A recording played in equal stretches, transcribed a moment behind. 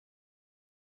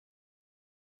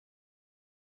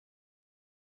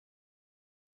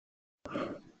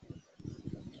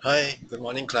Hi, good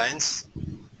morning clients.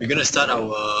 We're going to start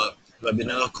our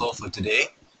webinar call for today.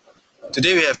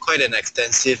 Today we have quite an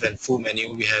extensive and full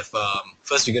menu. We have,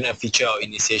 first we're going to feature our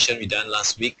initiation we done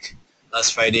last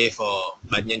Friday for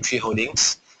Banyan Tree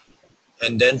Holdings.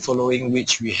 And then following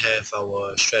which we have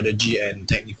our strategy and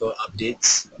technical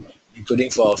updates, including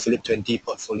for our Phillip 20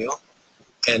 portfolio.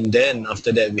 And then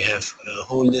after that we have a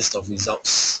whole list of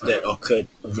results that occurred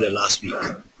over the last week.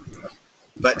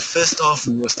 But first off,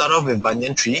 we will start off with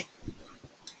Banyan Tree.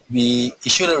 We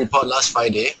issued a report last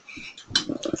Friday,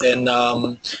 and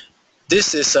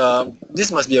this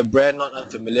must be a brand not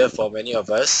unfamiliar for many of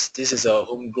us. This is a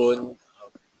homegrown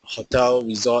hotel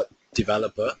resort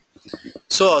developer.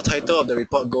 So our title of the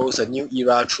report goes "A New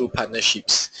Era Through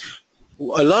Partnerships."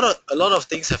 A lot of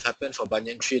things have happened for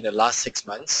Banyan Tree in the last 6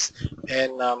 months,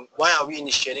 and why are we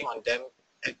initiating on them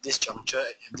at this juncture,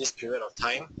 at this period of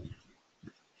time?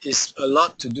 Is a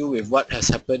lot to do with what has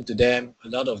happened to them. A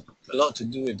lot to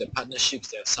do with the partnerships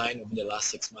they have signed over the last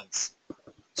 6 months.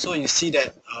 So you see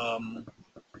that.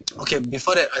 Okay,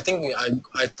 before that, I think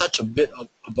I touch a bit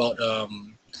about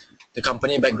the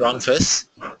company background first.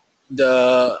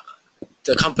 The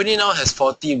company now has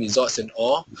 40 resorts in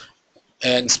all,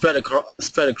 and spread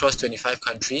across 25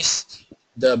 countries.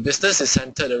 The business is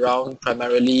centered around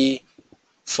primarily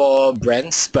 4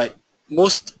 brands, but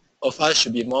most of us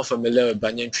should be more familiar with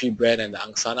Banyan Tree brand and the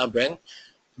Angsana brand.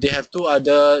 They have 2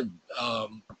 other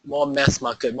more mass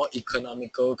market, more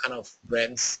economical kind of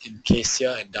brands in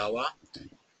Cassia and Dawa.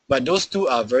 But those 2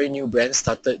 are very new brands,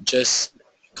 started just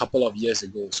a couple of years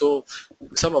ago. So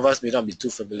some of us may not be too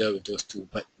familiar with those 2.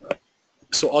 But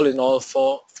so all in all,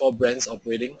 four brands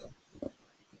operating.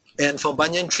 And for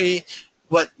Banyan Tree,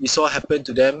 what we saw happen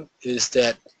to them is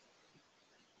that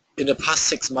in the past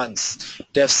 6 months,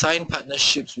 they have signed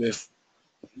partnerships with,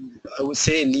 I would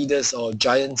say, leaders or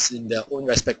giants in their own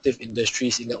respective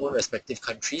industries, in their own respective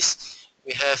countries.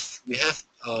 We have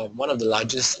one of the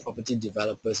largest property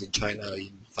developers in China,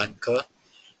 in Vanke.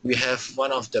 We have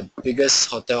one of the biggest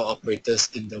hotel operators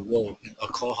in the world, in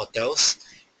Accor Hotels,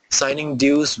 signing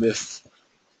deals with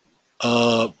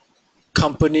a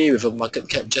company with a market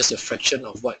cap just a fraction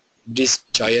of what these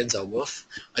giants are worth.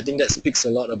 I think that speaks a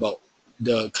lot about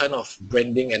the kind of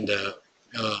branding and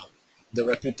the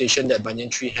reputation that Banyan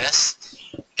Tree has.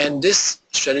 And these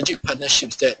strategic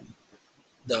partnerships that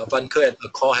the Vanke and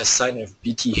Accor has signed with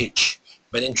BTH,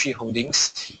 Banyan Tree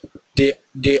Holdings,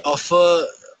 they offer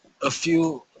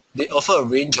a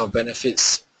range of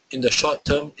benefits in the short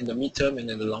term, in the mid term, and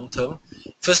in the long term.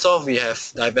 First off, we have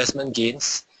divestment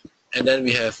gains, and then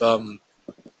we have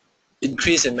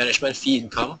increase in management fee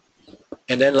income,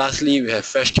 and then lastly, we have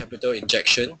fresh capital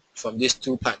injection from these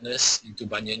 2 partners into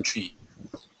Banyan Tree.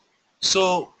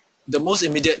 So the most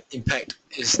immediate impact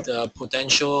is the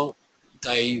potential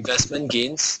divestment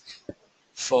gains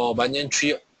for Banyan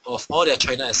Tree of all their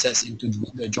China assets into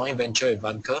the joint venture with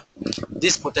Vanke.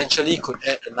 This potentially could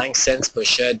add a 9 cents per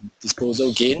share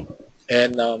disposal gain,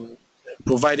 and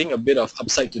providing a bit of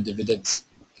upside to dividends.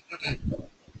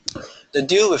 The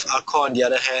deal with Accor, on the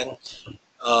other hand,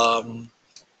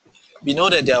 we know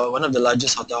that they are one of the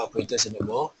largest hotel operators in the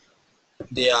world.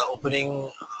 They are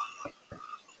opening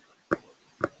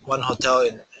 1 hotel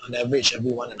on average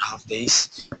every 1.5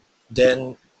 days.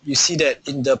 Then you see that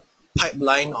in the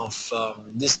pipeline of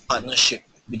this partnership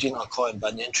between Accor and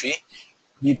Banyan Tree,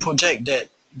 we project that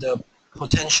the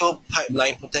potential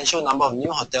number of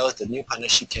new hotels the new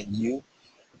partnership can yield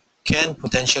can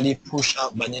potentially push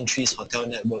up Banyan Tree's hotel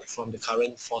network from the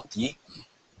current 40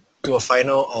 to a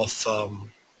final of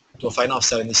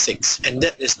 76, and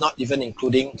that is not even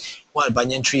including what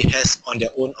Banyan Tree has on their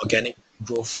own organic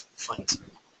growth front.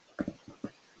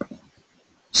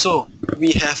 So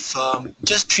we have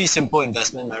just 3 simple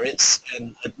investment merits,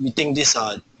 and we think these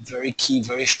are very key,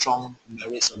 very strong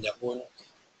merits on their own,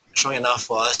 strong enough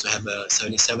for us to have a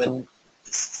 77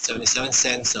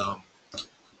 cents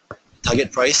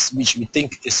target price, which we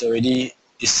think is already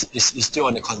is still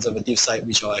on the conservative side,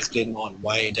 which I'll explain more on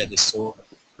why that is so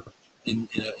in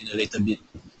a later bit.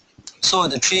 So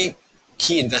the 3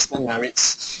 key investment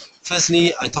merits.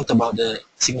 Firstly, I talked about the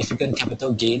significant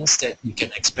capital gains that you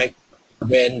can expect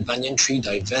when Banyan Tree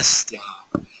divests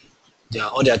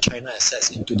all their China assets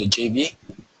into the JV.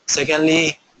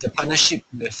 Secondly, the partnership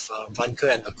with Vanke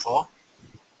and Accor,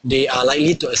 they are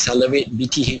likely to accelerate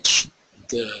BTH,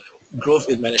 the growth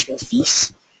in management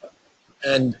fees.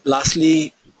 And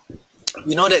lastly,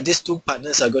 we know that these 2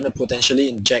 partners are going to potentially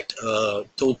inject a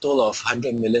total of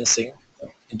 100 million Sing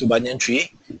into Banyan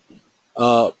Tree.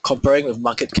 Comparing with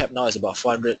market cap now is about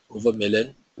 400 over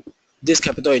million. This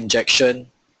capital injection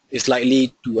is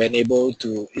likely to enable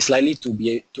BTH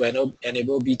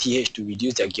to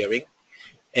reduce their gearing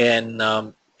and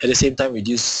at the same time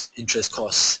reduce interest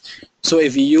costs. So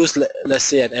if we use, let's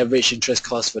say, an average interest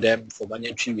cost for them for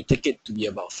Banyan Tree, we take it to be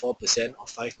about 4% or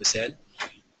 5%.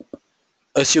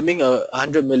 Assuming a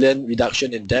 100 million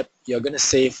reduction in debt, you're going to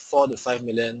save 4 to 5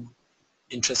 million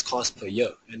interest costs per year,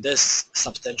 and that's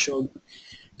substantial.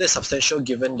 That's substantial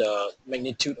given the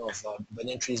magnitude of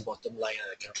Banyan Tree's bottom line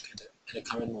at the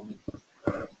current moment.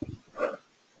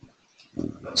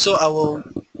 So I will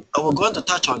go on to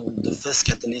touch on the first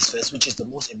catalyst first, which is the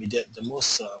most immediate, the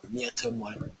most near-term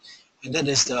one, and that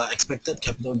is the expected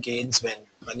capital gains when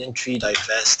Banyan Tree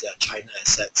divests their China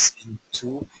assets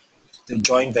into the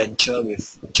joint venture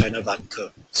with China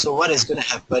Vanke. So what is going to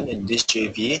happen in this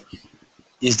JV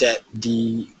is that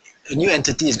a new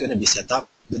entity is going to be set up.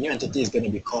 The new entity is going to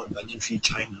be called Banyan Tree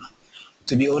China,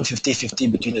 to be owned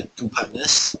 50-50 between the two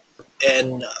partners,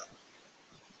 and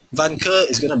Vanke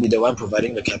is going to be the one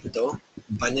providing the capital.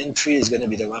 Banyan Tree is going to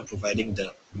be the one providing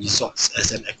the resource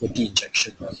as an equity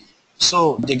injection.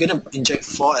 So they're going to inject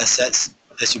 4 assets.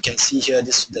 As you can see here,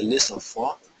 this is the list of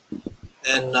 4.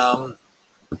 And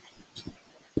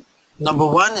number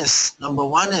one is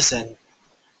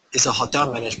a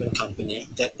hotel management company.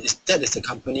 That is the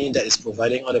company that is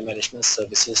providing all the management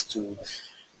services to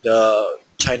the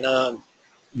China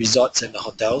resorts and the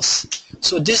hotels.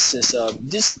 So this is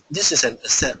an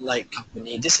asset-light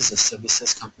company. This is a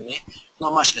services company.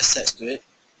 Not much assets to it.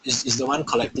 Is the one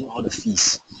collecting all the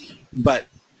fees. But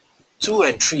 2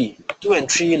 and 3,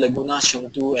 Laguna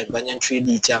Chengdu and Banyan Tree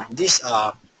Lijiang, these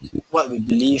are what we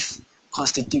believe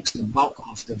constitutes the bulk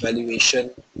of the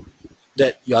valuation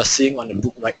that you are seeing on the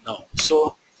book right now.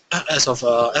 So as of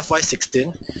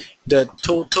FY16, the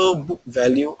total book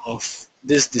value of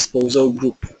this disposal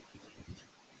group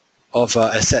of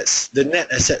assets, the net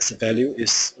assets value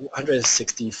is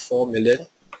 164 million.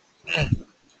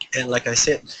 And like I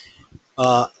said,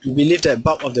 we believe that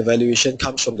bulk of the valuation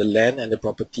comes from the land and the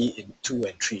property in 2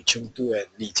 and 3, Chengdu and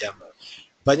Lijiang.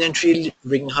 Banyan Tree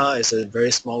Ringha is a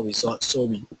very small resort,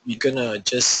 so we're gonna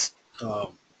just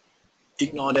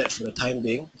ignore that for the time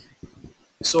being.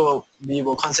 So we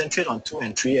will concentrate on 2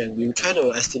 and 3, and we will try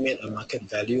to estimate a market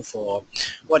value for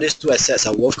what these 2 assets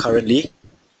are worth currently,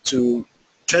 to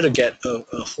try to get a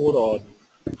hold on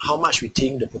how much we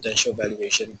think the potential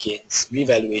revaluation gains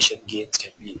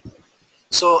can be.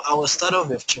 So I will start off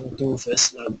with Chengdu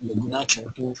first, Laguna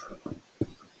Chengdu.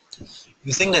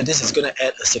 We think that this is going to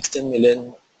add a 16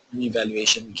 million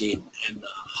revaluation gain, and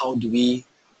how do we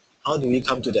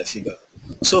come to that figure?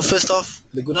 So first off,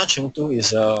 Laguna Chengdu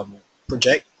is a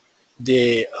project.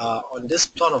 They are on this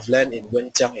plot of land in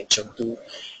Wenjiang in Chengdu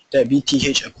that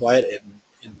BTH acquired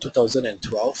in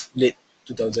 2012, late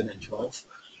 2012.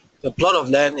 The plot of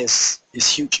land is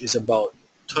huge. It's about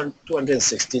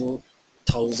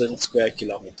 216,000 square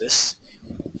kilometers.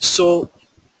 So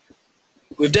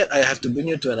with that, I have to bring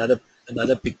you to another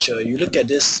picture. You look at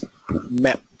this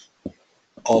map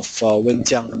of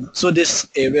Wenjiang. So this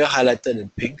area highlighted in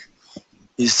pink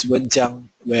is Wenjiang,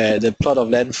 where the plot of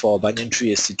land for Banyan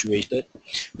Tree is situated.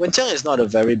 Wenjiang is not a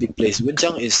very big place.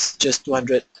 Wenjiang is just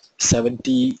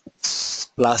 270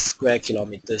 plus square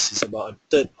kilometers. It's about a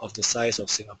third of the size of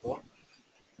Singapore.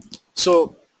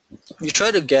 So we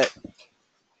try to get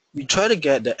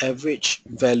the average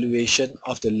valuation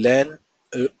of the land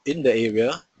in the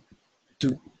area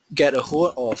to get a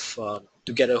hold on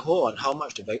how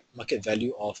much the market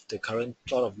value of the current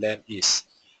plot of land is.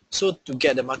 So to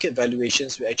get the market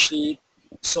valuations, we actually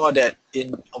saw that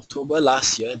in October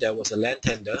last year there was a land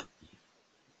tender,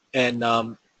 and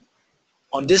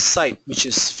on this site, which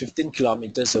is 15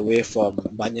 kilometers away from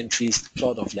Banyan Tree's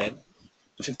plot of land,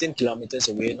 15 kilometers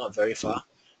away, not very far,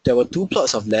 there were 2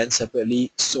 plots of land separately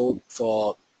sold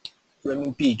for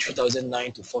renminbi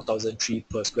 3,009 to 4,003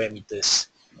 per square meters.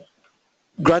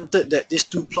 Granted that these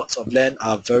 2 plots of land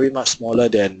are very much smaller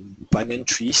than Banyan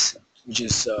Trees, which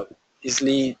is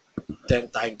easily 10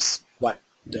 times what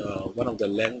one of the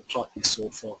land plot is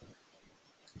sold for.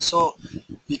 So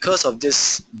because of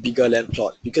this bigger land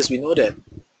plot, because we know that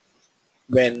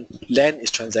when land is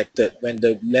transacted, when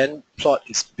the land plot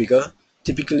is bigger,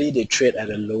 typically they trade at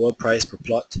a lower price per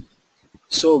plot.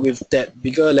 So with that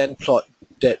bigger land plot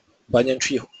that Banyan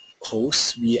Tree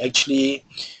holds, we actually,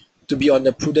 to be on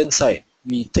the prudent side,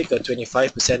 we take a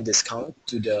 25% discount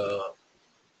to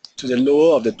the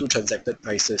lower of the 2 transacted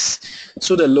prices.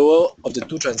 So the lower of the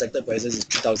 2 transacted prices is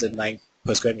 3,009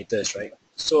 per square meters, right?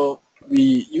 So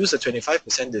we use a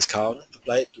 25% discount,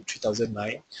 apply it to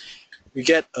 3,009. We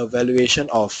get a valuation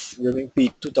of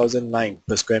renminbi 2,009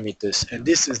 per square meters, and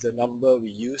this is the number we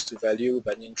use to value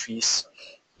Banyan Tree's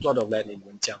plot of land in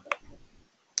Wenjiang.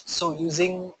 So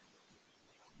using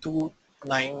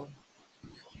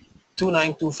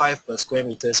 2925 per square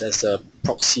meters as a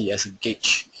proxy, as a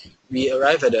gauge, we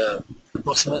arrive at a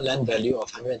approximate land value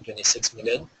of 126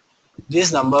 million.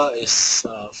 This number is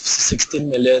 16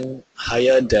 million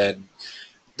higher than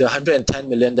the 110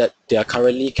 million that they are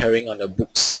currently carrying on the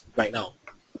books right now.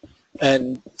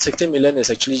 And 16 million is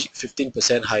actually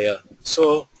 15% higher.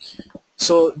 So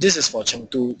this is for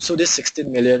Chengdu. So this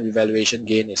 16 million revaluation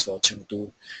gain is for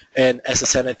Chengdu. And as a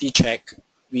sanity check,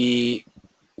 we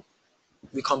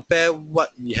compare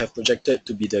what we have projected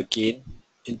to be the gain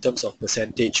in terms of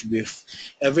percentage with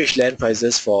average land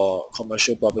prices for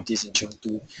commercial properties in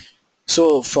Chengdu.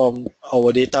 So from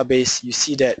our database, you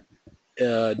see that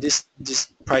this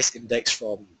price index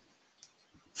for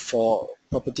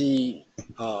property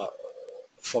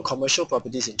for commercial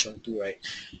properties in Chengdu, right,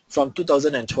 from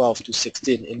 2012 to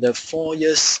 16, in the 4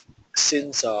 years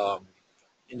since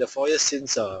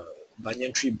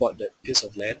Banyan Tree bought that piece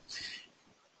of land,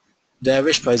 the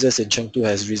average prices in Chengdu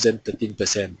has risen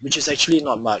 13%, which is actually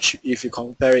not much if you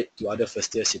compare it to other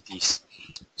first-tier cities.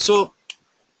 So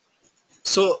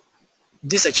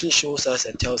this actually shows us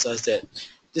and tells us that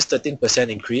this 13%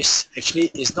 increase actually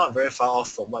is not very far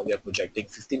off from what we are projecting,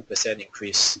 15%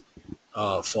 increase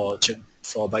for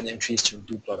Banyan Tree's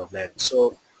Chengdu plot of land.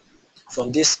 So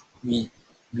from this, we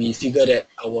figure that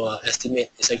our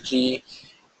estimate is actually,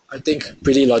 I think,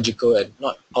 pretty logical and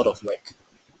not out of whack.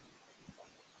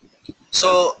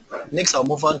 So next I'll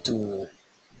move on to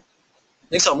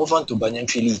Banyan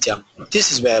Tree Lijiang.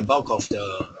 This is where a bulk of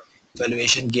the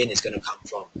valuation gain is going to come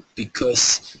from,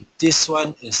 because this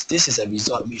is a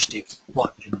resort which they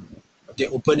bought they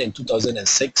opened in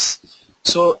 2006.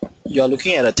 So you're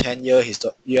looking at a 10-year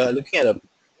you're looking at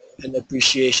an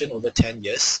appreciation over 10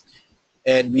 years,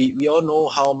 and we all know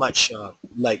how much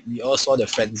like we all saw the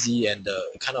frenzy and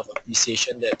the kind of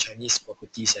appreciation that Chinese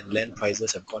properties and land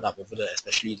prices have gone up over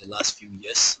especially the last few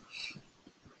years.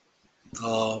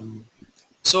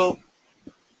 So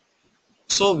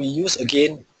we use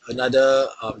again another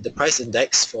the price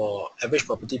index for average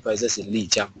property prices in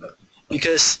Lijiang,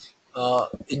 because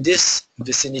in this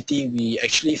vicinity we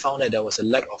actually found that there was a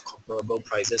lack of comparable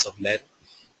prices of land.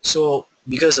 So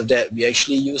because of that, we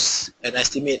actually use an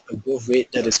estimate of growth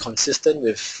rate that is consistent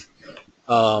with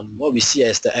what we see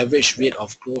as the average rate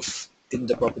of growth in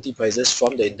the property prices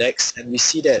from the index, and we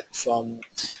see that from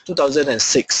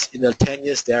 2006, in the 10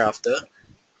 years thereafter,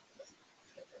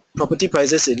 property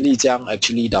prices in Lijiang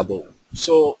actually doubled.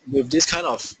 So with this kind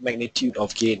of magnitude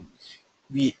of gain,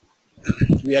 we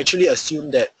actually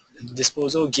assume that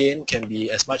disposal gain can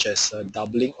be as much as a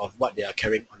doubling of what they are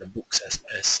carrying on the books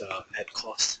as at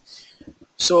cost.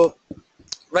 So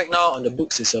right now on the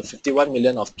books is a 51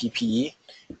 million of PPE.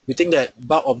 We think that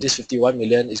bulk of this 51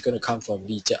 million is going to come from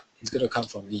Lijiang. It's going to come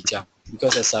from Lijiang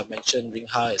because, as I mentioned,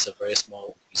 Ringha is a very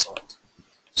small resort.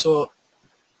 So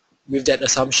with that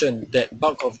assumption that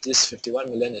bulk of this 51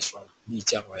 million is from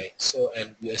Lijiang, right? So,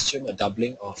 and we assume a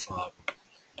doubling of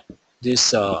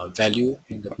this value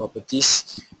in the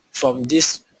properties from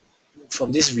this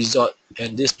resort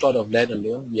and this plot of land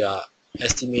alone, we are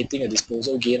estimating a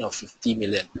disposal gain of 50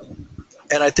 million.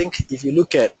 And I think if you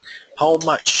look at how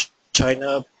much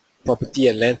China property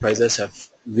and land prices have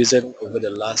risen over the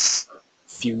last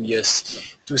few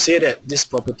years, to say that these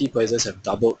property prices have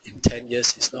doubled in 10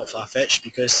 years is not far-fetched,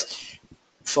 because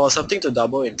for something to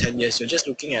double in 10 years, you're just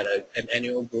looking at an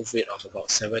annual growth rate of about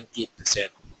 7-8%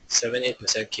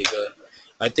 CAGR.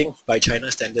 I think by China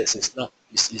standards,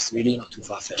 it's really not too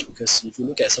far-fetched, because if you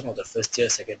look at some of the first-tier,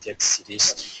 second-tier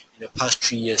cities in the past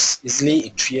 3 years, easily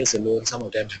in 3 years alone, some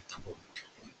of them have doubled.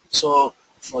 So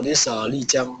for this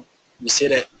Lijiang, we say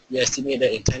that we estimate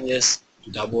that in 10 years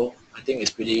to double. I think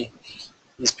it's pretty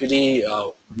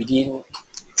within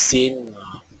sane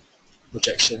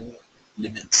projection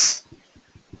limits.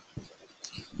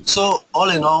 So all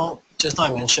in all, just now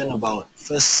I mentioned about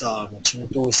first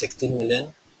Chengdu 16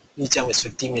 million, Lijiang is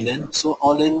 50 million. So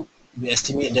all in, we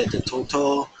estimate that the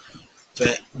total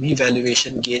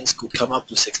revaluation gains could come up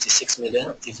to 66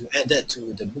 million. If you add that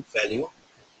to the book value,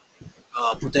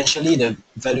 potentially the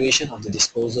valuation of the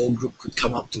disposal group could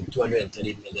come up to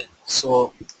 230 million.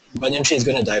 So Banyan Tree is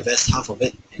going to divest half of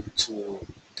it into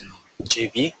the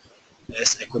JV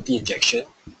as equity injection.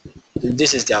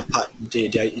 This is their part. They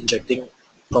are injecting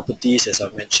properties, as I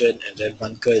mentioned, and then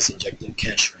Bunker is injecting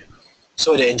cash, right?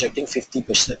 So they're injecting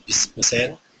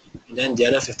 50%, and then the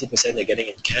other 50% they're getting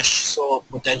in cash. So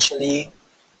potentially,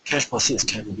 cash proceeds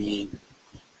can be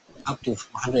up to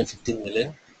 115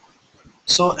 million.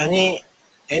 So any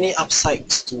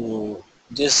upsides to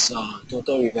this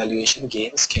total revaluation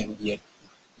gains can be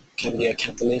can be a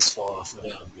catalyst for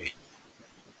the upgrade.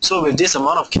 So with this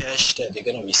amount of cash that they're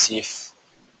going to receive,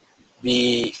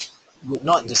 we would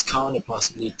not discount the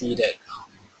possibility that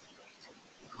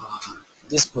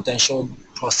this potential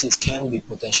proceeds can be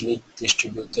potentially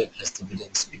distributed as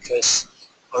dividends, because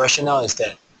our rationale is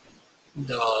that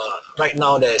right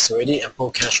now there is already ample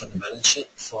cash on the balance sheet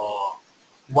for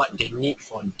what they need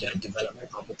for their development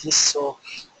properties.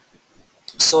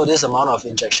 So this amount of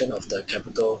injection of the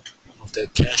capital, of the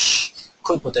cash,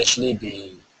 could potentially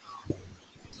be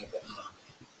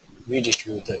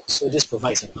redistributed. So this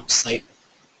provides an upside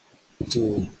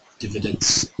to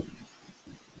dividends.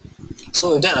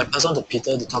 So with that, I pass on to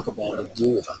Peter to talk about the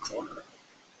deal with Accor.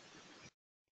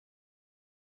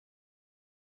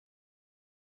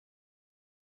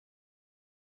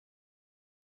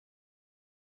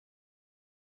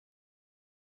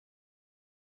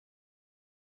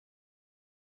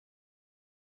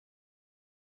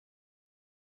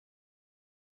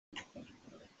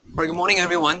 Right, good morning,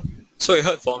 everyone. So you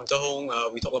heard from De Hong,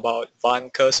 we talked about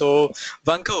Vanker. So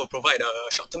Vanker will provide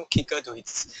a short-term kicker to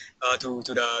its to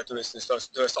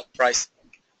the stock price.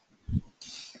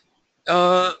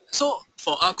 So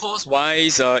for Arcos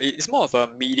wise, it's more of a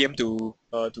medium to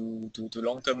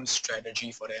long-term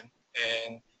strategy for them,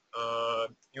 and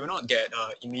you will not get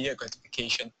immediate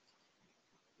gratification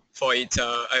for it.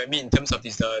 I mean, in terms of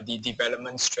this the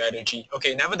development strategy.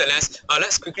 Okay, nevertheless,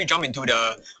 let's quickly jump into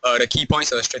the key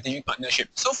points of the strategic partnership.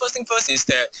 So first thing first is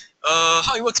that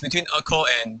how it works between Accor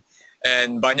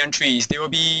and Banyan Tree is they will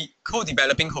be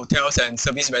co-developing hotels and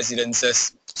service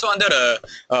residences. So under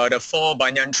the four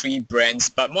Banyan Tree brands,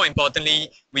 but more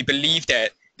importantly, we believe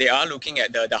that they are looking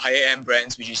at the higher end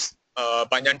brands, which is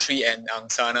Banyan Tree and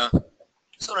Angsana.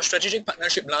 So the strategic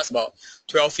partnership lasts about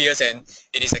 12 years and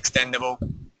it is extendable.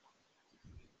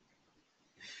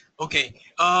 Okay,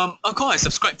 Accor has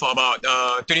subscribed for about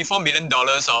 $24 million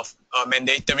of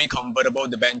mandatory convertible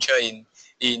debenture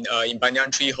in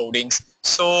Banyan Tree Holdings.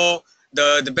 So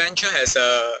the debenture has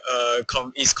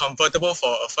is convertible for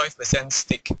a 5%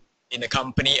 stake in the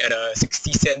company at a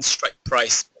 60-cent strike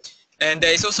price, and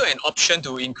there is also an option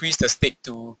to increase the stake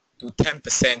to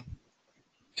 10%.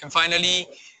 And finally,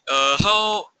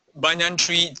 how Banyan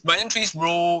Tree's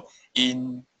role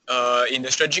in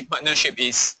the strategic partnership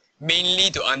is mainly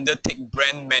to undertake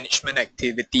brand management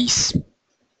activities.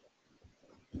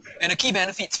 And the key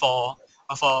benefits for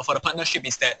the partnership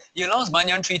is that it allows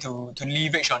Banyan Tree to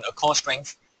leverage on a core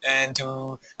strength, and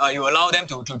you allow them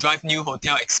to drive new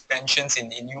hotel expansions in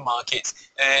new markets.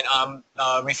 And I'm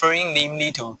referring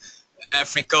namely to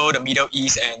Africa, the Middle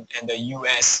East, and the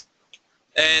US.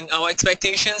 And our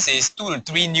expectations is 2 to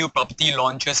 3 new property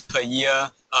launches per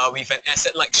year with an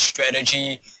asset-like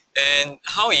strategy. And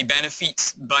how it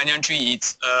benefits Banyan Tree,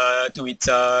 it will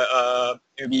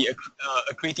be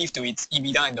accretive to its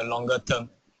EBITDA in the longer term.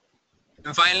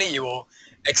 And finally, it will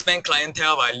expand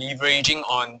clientele by leveraging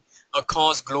on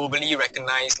Accor's globally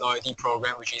recognized loyalty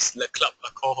program, which is the Club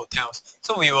Accor Hotels.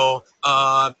 So we will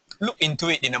look into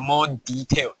it in a more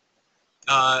detailed.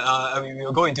 We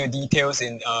will go into details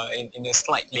in a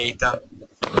slide later.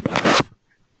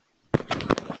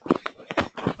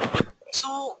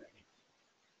 So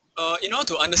in order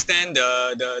to understand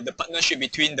the partnership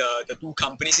between the two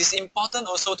companies, it's important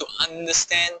also to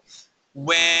understand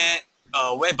where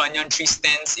Banyan Tree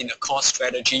stands in the core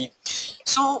strategy.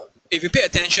 So if you pay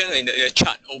attention in the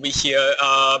chart over here,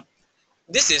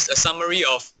 this is a summary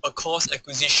of Accor's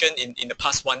acquisition in the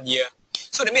past 1 year.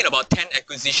 So they made about 10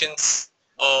 acquisitions,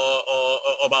 or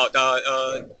about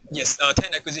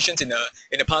 10 acquisitions in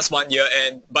the past 1 year,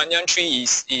 and Banyan Tree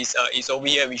is over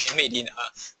here, which is made in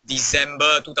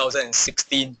December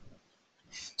 2016.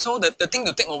 So the thing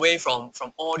to take away from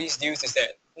all these deals is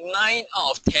that 9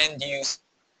 out of 10 deals,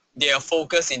 they are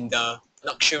focused in the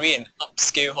luxury and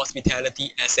upscale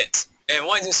hospitality assets. And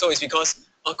why is it so? Is because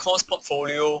Accor's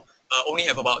portfolio only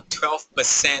have about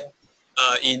 12%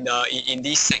 in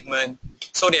this segment.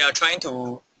 So they are trying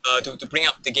to bring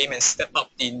up the game and step up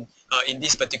in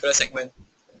this particular segment.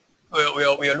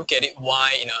 We'll look at it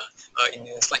why in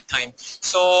a slight time.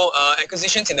 So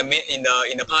acquisitions in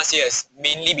the past year has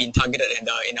mainly been targeted in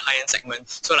the high-end segment.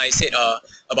 So like I said,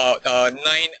 about 9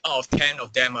 out of 10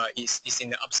 of them is in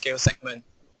the upscale segment.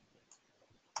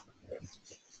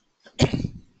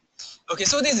 Okay,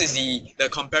 so this is the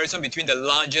comparison between the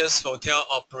largest hotel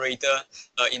operator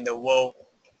in the world.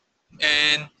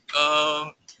 And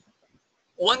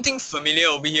one thing familiar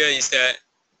over here is that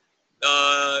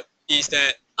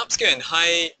upscale and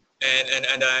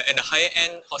the higher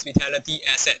end hospitality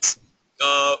assets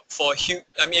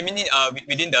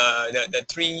within the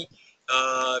three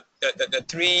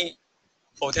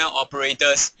hotel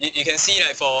operators, you can see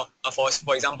that for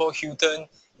example, Hilton,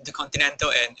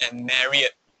 Intercontinental, and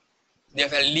Marriott, they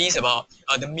have at least about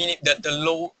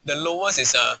the lowest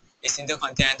is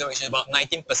Intercontinental, which is about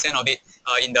 19% of it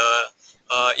in the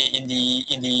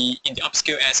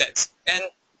upscale assets.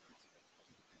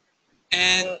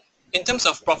 And in terms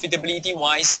of profitability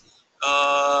wise,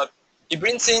 it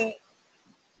brings in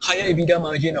higher EBITDA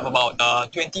margin of about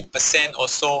 20% or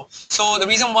so. So the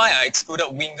reason why I excluded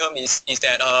Wingham is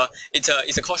that it's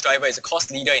a cost driver, it's a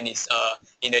cost leader in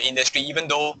the industry, even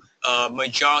though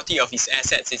majority of its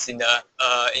assets is in the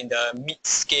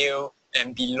mid-scale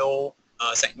and below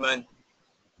segment.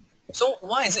 So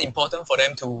why is it important for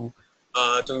them to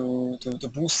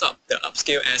boost up the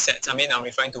upscale assets? I mean, I'm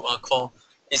referring to Accor.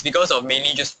 It's because of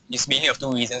mainly of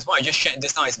two reasons. What I just shared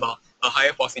just now is about a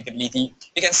higher profitability.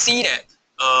 You can see that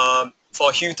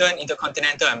for Hilton,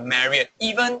 Intercontinental, and Marriott,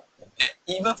 even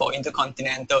for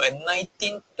Intercontinental, at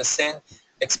 19%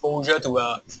 exposure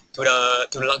to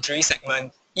the luxury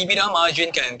segment, EBITDA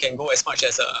margin can go as much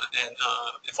as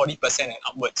 40% and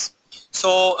upwards.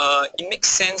 So it makes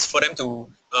sense for them to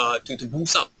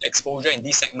boost up exposure in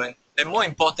this segment. And more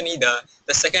importantly, the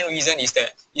second reason is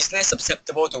that it's less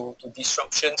susceptible to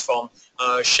disruptions from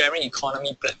sharing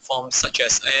economy platforms such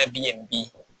as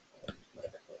Airbnb.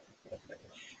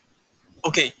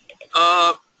 Okay,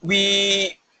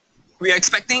 we are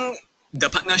expecting the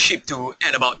partnership to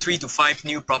add about 3 to 5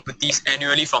 new properties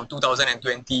annually from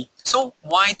 2020. So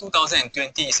why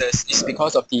 2020 is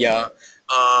because of the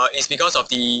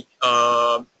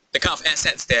kind of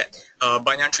assets that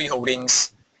Banyan Tree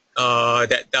Holdings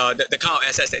the kind of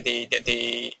assets that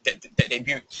they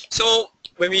build. So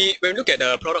when we look at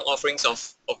the product offerings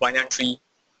of Banyan Tree,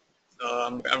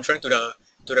 I'm referring to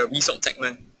the resort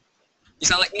segment. It's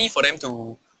unlikely for them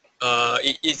to.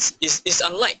 It's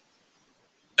unlike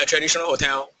a traditional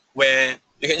hotel where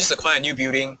you can just acquire a new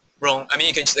building. I mean,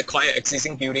 you can just acquire an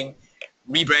existing building,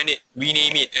 rebrand it,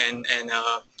 rename it,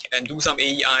 and do some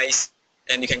AEIs,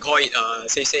 and you can call it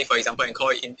say for example, and call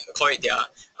it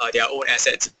their own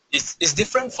assets. It's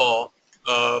different for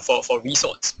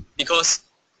resorts, because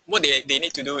what they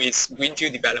need to do is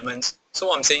greenfield developments. So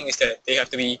what I'm saying is that they have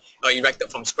to be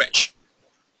erected from scratch.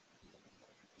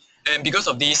 And because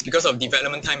of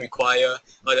development time required,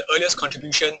 the earliest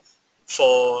contribution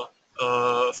for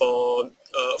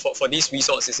these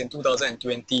resources in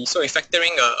 2020. So we're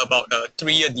factoring about a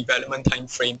 3-year development time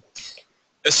frame,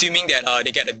 assuming that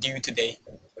they get a deal today.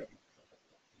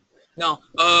 Now,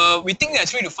 we think that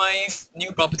 3 to 5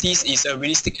 new properties is a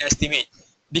realistic estimate,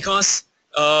 because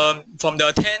from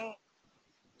the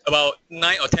about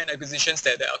 9 or 10 acquisitions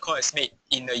that Accor has made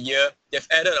in a year, they've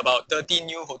added about 30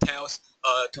 new hotels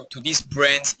to these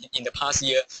brands in the past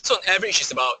year. So on average,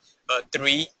 it's about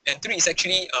 3, and 3 is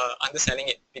actually underselling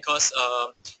it, because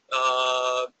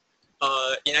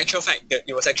in actual fact,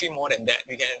 it was actually more than that.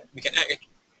 We can add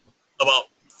about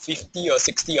 50 or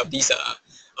 60 of these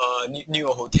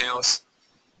newer hotels.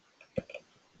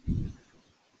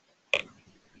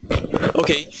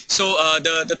 Okay, so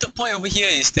the third point over here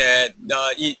is that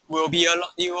it will be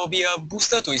a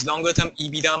booster to its longer term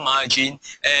EBITDA margin,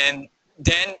 and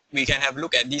then we can have a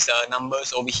look at these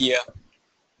numbers over here.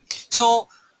 So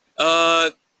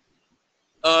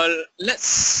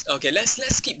let's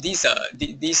keep these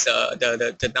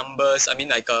the numbers. I mean,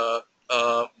 like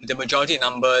the majority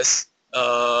numbers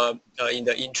in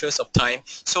the interest of time.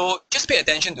 So just pay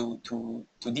attention to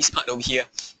this part over here.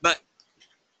 But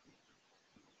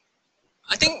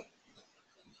I think,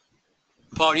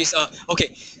 apologies.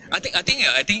 Okay, I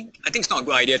think it's not a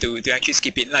good idea to actually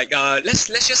skip it. Like let's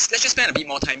just spend a bit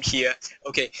more time here.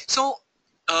 Okay, so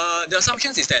the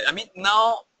assumptions is that, I mean,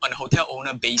 now on a hotel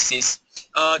owner basis,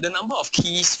 the number of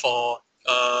keys for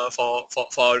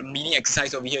mini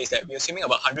exercise over here is that we're assuming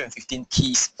about 115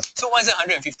 keys. So why is it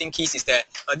 115 keys? Is that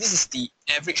this is the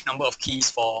average number of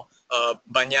keys for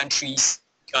Banyan Tree's.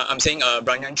 I'm saying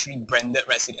Banyan Tree branded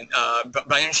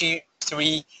Banyan Tree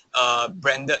 3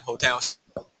 branded hotels.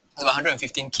 It's about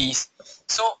 115 keys.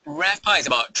 So RevPAR is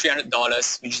about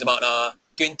 $300, which is about a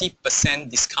 20%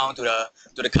 discount to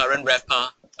the current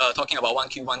RevPAR. Talking about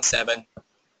 1Q17.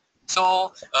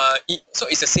 So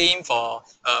it's the same for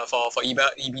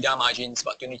EBITDA margins,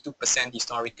 about 22%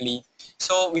 historically.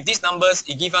 So with these numbers,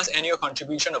 it gives us annual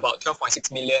contribution about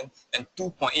 $12.6 million and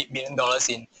 $2.8 million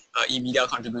in EBITDA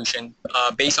contribution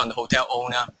based on the hotel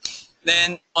owner.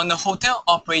 Then on the hotel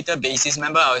operator basis,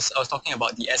 remember I was talking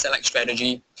about the asset-light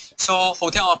strategy. So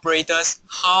hotel operators,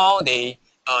 how they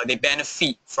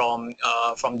benefit from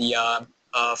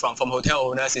hotel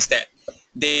owners is that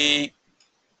the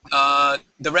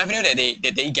revenue that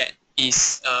they get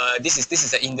is this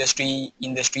is an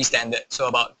industry standard. So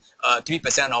about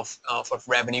 3% of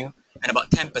revenue and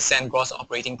about 10% gross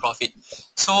operating profit.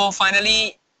 So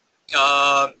finally,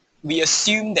 we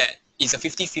assume that it's a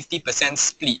 50-50%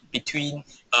 split between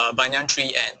Banyan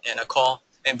Tree and Accor,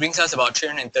 and brings us about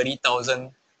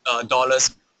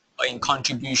 $330,000 in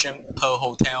contribution per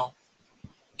hotel.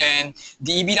 And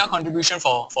the EBITDA contribution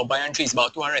for Banyan Tree is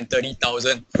about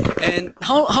 230,000. And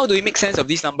how do we make sense of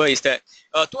this number is that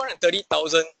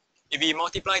 230,000, if we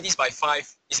multiply this by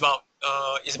 5, is about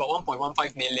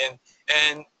 1.15 million.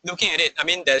 And looking at it, I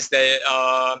mean, there's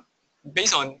the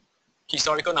based on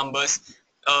historical numbers,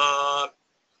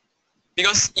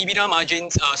 because EBITDA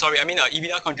margins,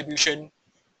 EBITDA contribution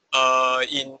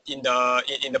in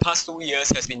the past 2 years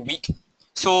has been weak.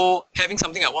 So having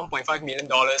something at $1.5 million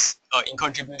in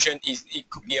contribution it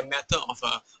could be a matter of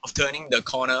turning the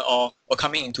corner or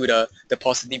coming into the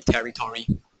positive territory.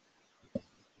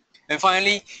 And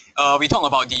finally, we talk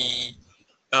about the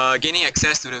gaining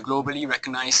access to the globally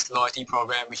recognized loyalty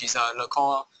program, which is Le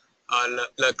Club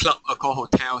Accor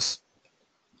Hotels.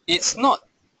 It's not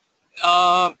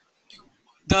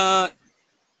the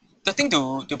thing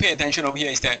to pay attention over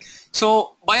here is that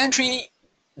Banyan Tree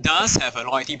does have a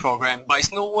loyalty program, but it's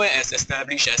nowhere as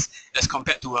established as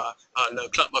compared to Le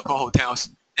Club Accor Hotels.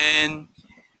 And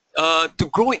to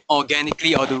grow it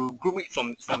organically or to grow it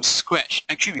from scratch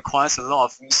actually requires a lot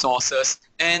of resources.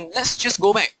 And let's just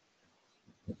go back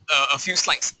a few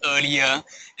slides earlier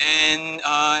and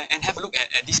have a look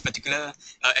at this particular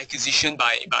acquisition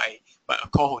by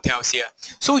Accor Hotels here.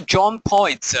 So John Paul,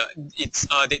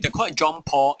 they acquired John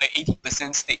Paul at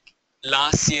 80% stake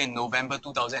last year in November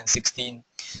 2016.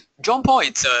 John Paul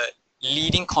is a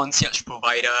leading concierge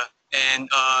provider, and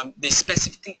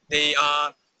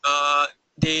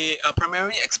they are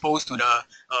primarily exposed to the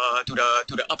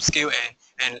upscale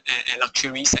and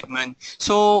luxury segment.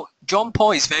 So John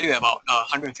Paul is valued at about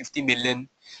 150 million.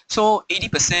 So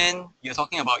 80%, you're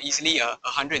talking about easily a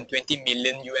 120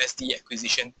 million USD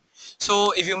acquisition.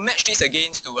 So if you match this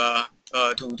against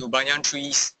to Banyan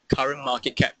Tree's current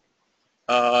market cap,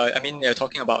 I mean, you're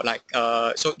talking about like,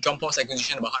 so John Paul's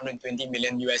acquisition about 120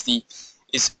 million USD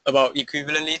is about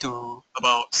equivalently to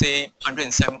about, say,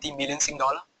 170 million Sing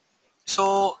dollar.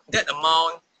 So that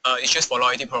amount is just for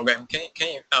loyalty program. Can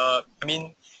you, I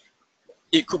mean,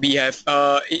 it could be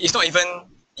it's not even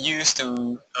used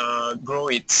to grow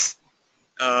its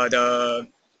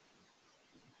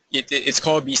its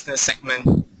core business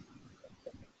segment.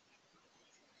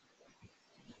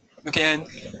 Okay, and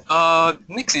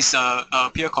next is a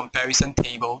peer comparison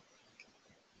table.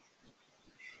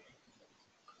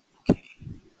 Okay.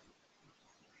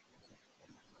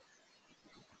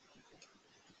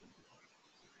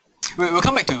 We'll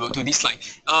come back to this slide.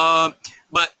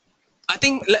 But I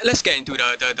think let's get into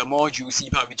the more juicy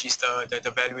part, which is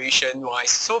the valuation wise.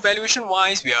 So valuation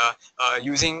wise, we are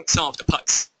using some of the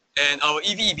parts, and our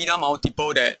EV/EBITDA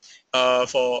multiple that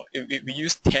we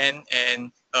use 10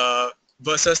 and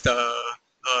versus the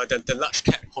large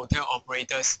cap hotel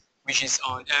operators, which is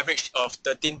on average of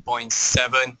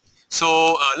 13.7.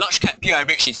 So large cap peer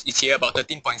average is here about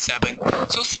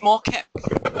 13.7. So small cap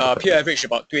peer average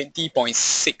about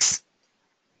 20.6.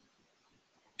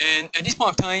 And at this point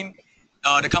of time,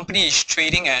 the company is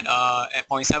trading at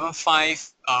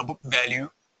 0.75 book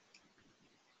value,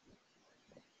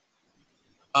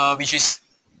 which is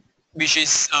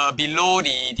below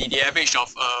the average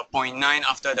of 0.9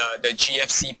 after the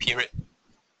GFC period.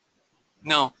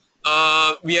 Now,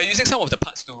 we are using some of the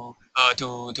parts to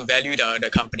value the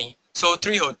company. So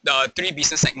three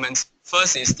business segments.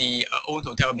 First is the owned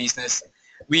hotel business.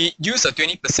 We use a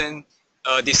 20%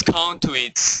 discount to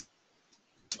its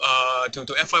to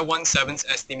FY17's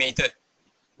estimated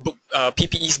book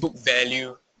PPE's book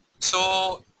value.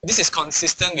 So this is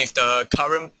consistent with the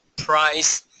current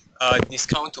price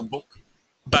discount to book,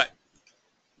 but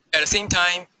at the same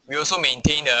time we also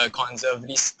maintain a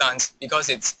conservative stance because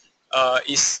it's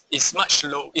much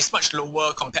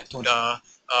lower compared to the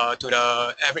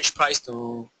average price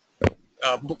to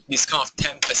book discount of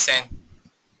 10%.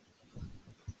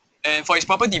 And for its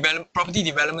property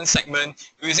development segment,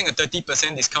 we're using a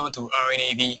 30% discount to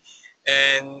RNAV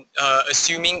and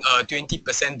assuming a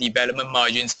 20% development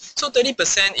margins. So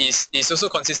 30% is also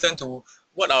consistent to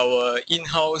what our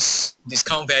in-house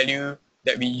discount value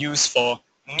that we use for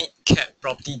mid-cap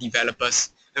property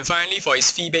developers. And finally, for its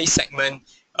fee-based segment,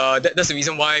 that's the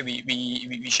reason why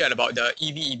we shared about the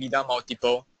EV/EBITDA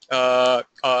multiple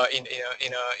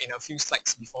in a few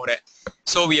slides before that.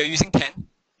 So we are using 10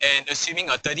 and assuming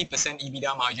a 30%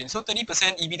 EBITDA margin. So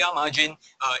 30% EBITDA margin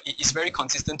is very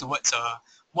consistent towards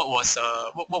what was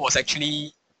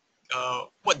actually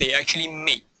what they actually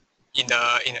made in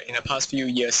the past few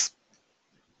years.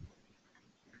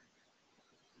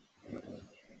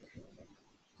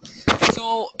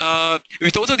 So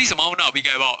we total this amount up, we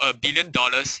get about $1 billion,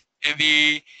 and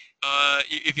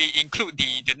if we include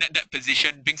the net debt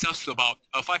position, brings us to about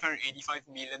 $585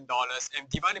 million, and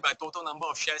divided by total number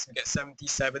of shares, we get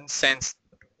 77 cents.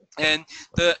 And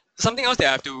something else that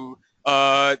I have to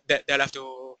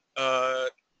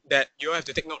that you have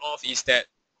to take note of is that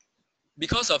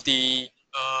because of the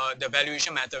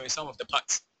valuation matter with some of the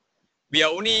parts, we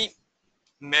are only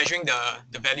measuring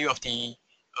the value of the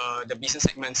business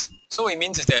segments. So it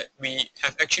means is that we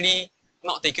have actually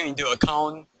not taken into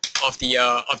account of the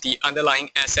underlying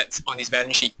assets on this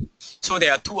balance sheet. So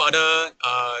there are two other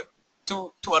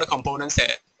components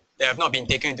that have not been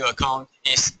taken into account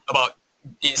is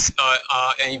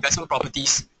investment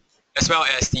properties, as well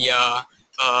as the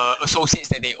associates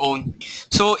that they own.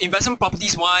 So investment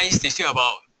properties wise, they still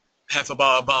have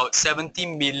about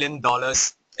 $70 million,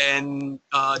 and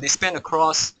they span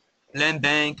across land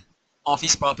bank,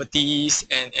 office properties,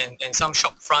 and some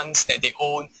shop fronts that they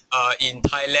own in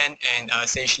Thailand and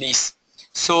Seychelles.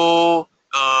 So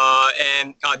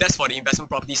that's for the investment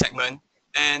property segment.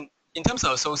 And in terms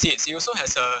of associates, it also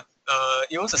has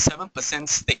it owns a 7%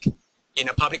 stake in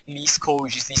a public lease co,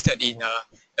 which is listed in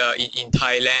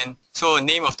Thailand. So the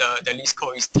name of the lease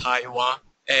co is Taiwan,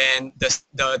 and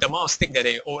the amount of stake that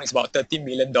they own is about $13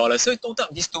 million. So in total,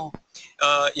 these two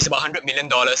is about $100 million,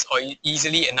 or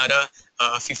easily another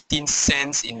 15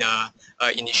 cents in the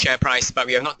share price. But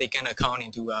we have not taken account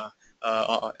into on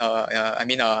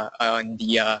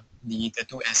the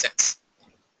two assets.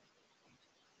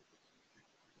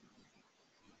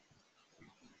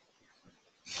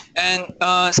 And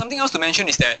something else to mention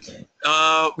is that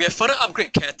we have further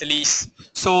upgrade catalysts.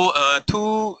 So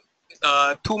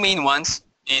two main ones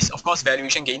is, of course,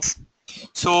 valuation gains.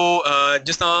 So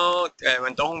just now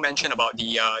when Dong mentioned about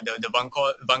the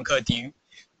bunker deal,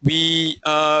 the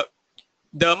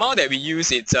amount that we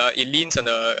use, it leans on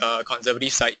the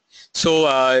conservative side.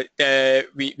 So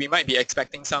we might be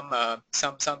expecting some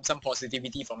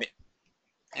positivity from it.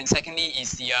 And secondly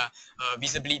is the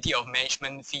visibility of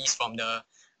management fees from the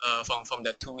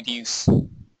two deals.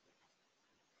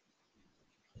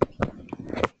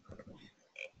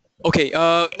 Okay,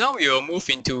 now we will move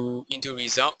into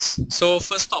results. So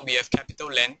first up, we have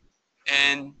CapitaLand,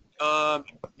 and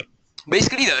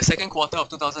basically the second quarter of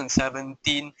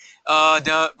 2017,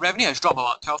 the revenue has dropped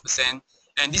about 12%,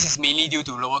 and this is mainly due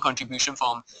to lower contribution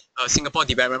from Singapore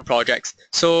development projects.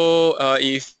 So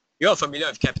if you are familiar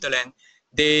with CapitaLand,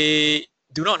 they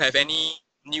do not have any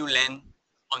new land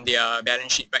on their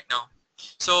balance sheet right now.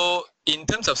 So in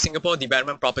terms of Singapore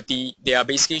development property, they are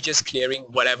basically just clearing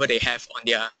whatever they have on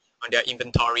their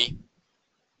inventory.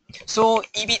 So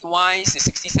EBIT wise is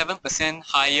 67%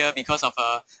 higher because of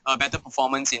a better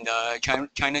performance in the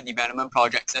China development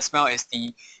projects, as well as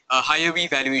the higher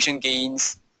revaluation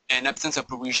gains and absence of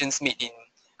provisions made in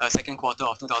second quarter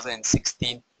of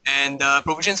 2016. And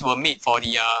provisions were made for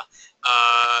the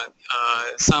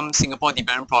some Singapore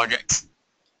development projects.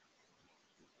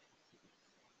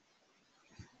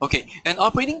 Okay, and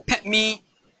operating PATMI,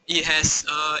 it has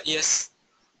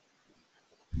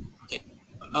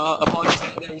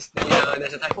apologies,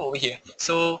 there's a typo over here.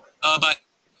 So, but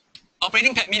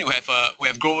operating PATMI we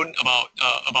have grown about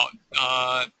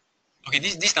okay,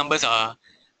 these numbers are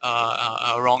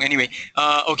wrong anyway.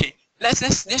 Okay, let's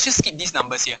just skip these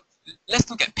numbers here. Let's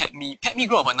look at PATMI. PATMI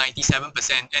grew about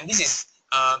 97%, and this is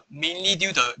mainly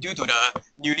due to the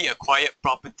newly acquired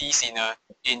properties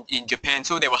in Japan.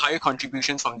 So there were higher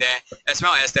contributions from there, as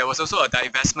well as there was also a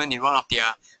divestment in one of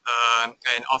their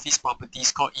an office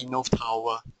properties called Innov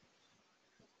Tower.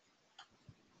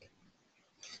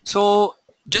 So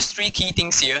just three key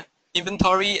things here.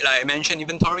 Inventory, like I mentioned,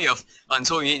 inventory of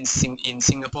unsold units in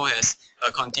Singapore has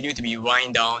continued to be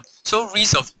wind down. So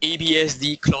risk of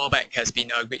ABSD clawback has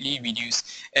been greatly reduced.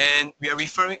 And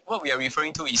what we are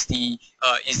referring to is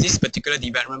this particular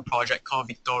development project called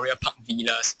Victoria Park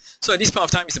Villas. So at this point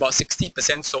of time, it's about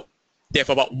 60% sold. They have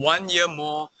about 1 year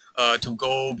more to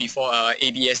go before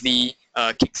ABSD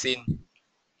kicks in.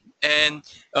 And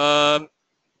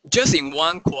just in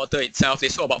one quarter itself, they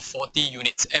sold about 40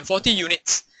 units. And 40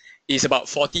 units is about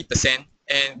 40%,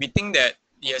 and we think that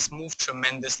it has moved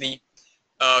tremendously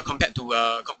compared to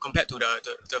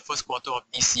the first quarter of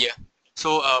this year.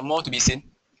 So more to be seen.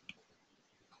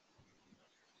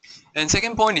 And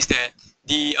second point is that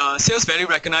the sales value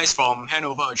recognized from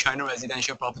handover of China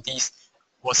residential properties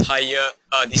was higher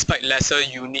despite lesser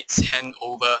units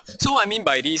handover. So what I mean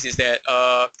by this is that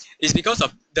it's because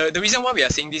of the reason why we are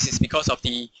saying this is because of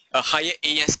the higher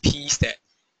ASPs that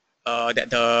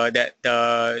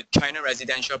the China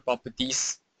residential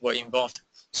properties were involved.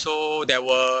 So there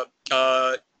were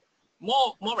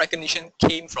more recognition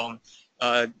came from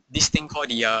this thing called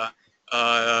the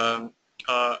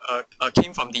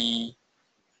came from the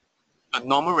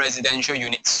normal residential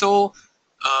units. So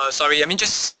sorry, I mean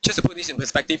just to put this in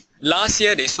perspective, last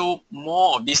year they sold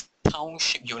more of these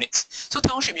township units. So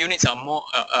township units are more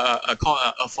called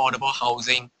affordable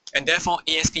housing, and therefore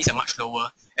ASPs are much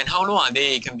lower. And how low are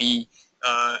they? It can be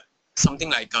something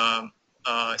like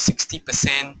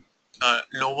 60%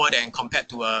 lower than compared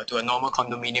to a normal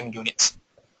condominium units.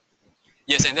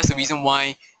 Yes, and that's the reason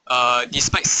why,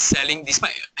 despite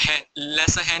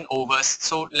lesser handovers,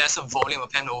 so lesser volume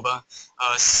of handover,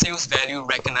 sales value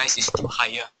recognized is still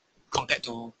higher compared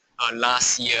to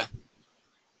last year.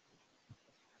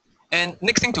 And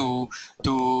next thing to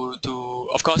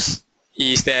of course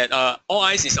is that all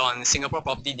eyes is on Singapore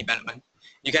property development.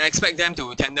 You can expect them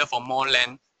to tender for more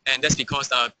land, and that's because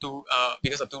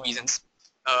because of two reasons.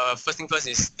 First thing first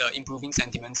is the improving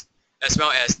sentiments, as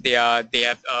well as their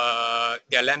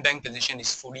land bank position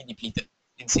is fully depleted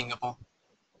in Singapore.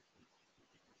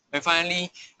 And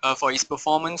finally, for its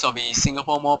performance of a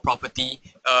Singapore mall property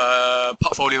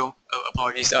portfolio,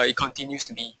 apologies, it continues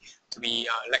to be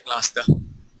lackluster.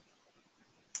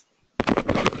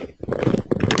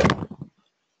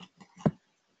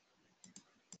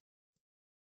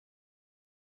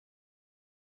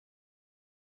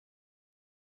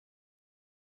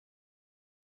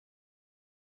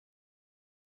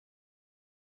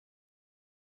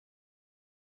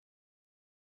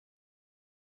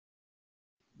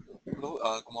 Hello,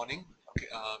 good morning. Okay,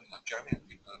 I'm Jeremy.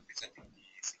 I'm presenting the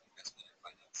Senior Investment and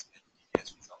Finance and DBS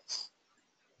results.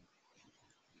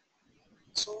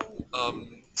 So,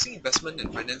 Senior Investment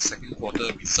and Finance second quarter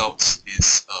results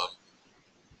is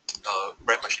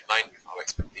very much in line with our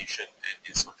expectation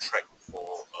and is on track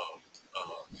for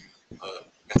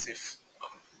massive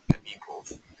PEMI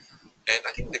growth. And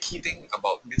I think the key thing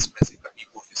about this massive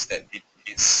PEMI growth is that it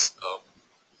is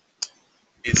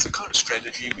it's the kind of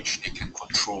strategy which they can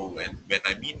control, and when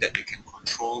I mean that they can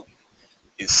control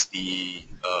is the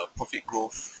profit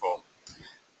growth from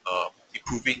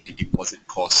improving the deposit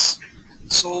costs.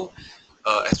 So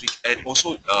and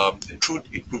also through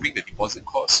improving the deposit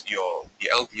costs, the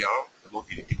LDR, the loan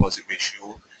to deposit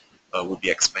ratio, would be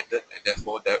expanded, and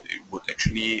therefore that it would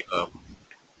actually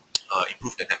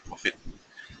improve the net profit.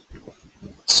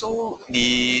 So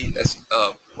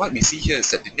what we see here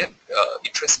is that the net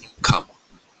interest income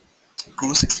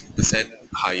grew 16%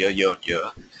 higher year on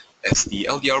year, as the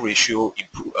LDR ratio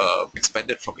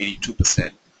expanded from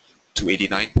 82% to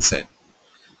 89%.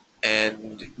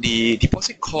 And the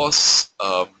deposit costs,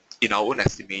 in our own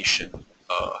estimation,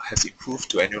 has improved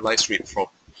to annualized rate from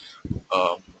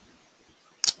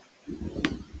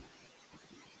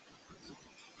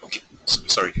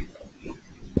sorry.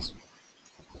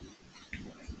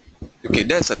 Okay,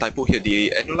 there's a typo here.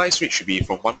 The annualized rate should be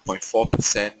from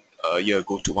 1.4% a year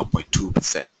ago to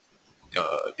 1.2%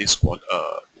 this quarter.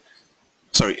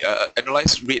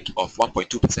 Annualized rate of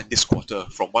 1.2% this quarter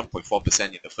from 1.4%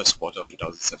 in the first quarter of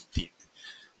 2017.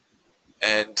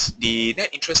 And the net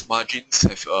interest margins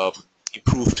have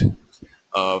improved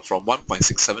from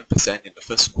 1.67% in the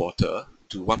first quarter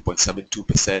to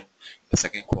 1.72% in the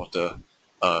second quarter,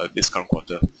 this current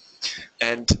quarter.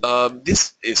 And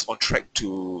this is on track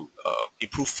to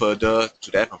improve further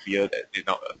to the end of the year,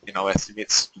 in our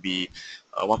estimates to be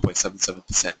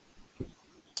 1.77%.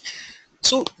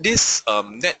 So this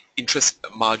net interest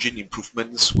margin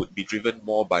improvements would be driven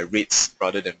more by rates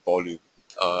rather than volume,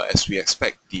 as we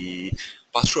expect the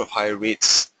pass-through of higher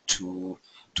rates to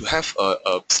have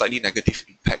a slightly negative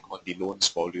impact on the loans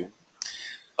volume,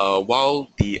 while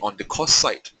on the cost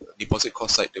side, deposit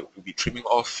cost side, they will be trimming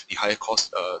off the higher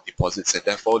cost deposits, and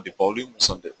therefore the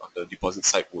volumes on the deposit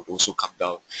side would also come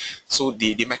down. So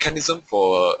the mechanism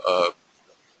for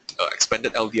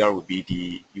expanded LDR would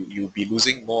be you'll be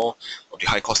losing more of the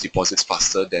high cost deposits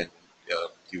faster than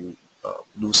you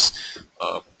lose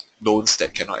loans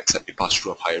that cannot accept the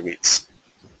pass-through of higher rates.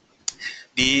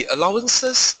 The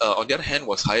allowances, on the other hand,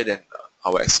 was higher than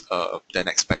than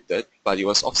expected, but it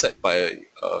was offset by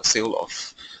sale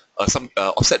of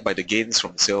offset by the gains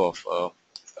from the sale of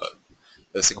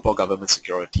the Singapore government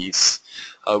securities.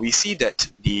 We see that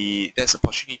there's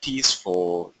opportunities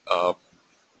for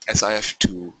SIF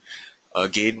to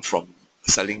gain from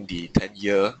selling the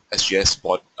 10-year SGS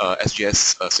bond,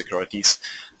 securities,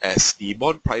 as the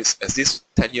bond price, as these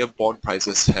 10-year bond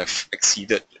prices have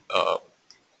exceeded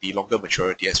the longer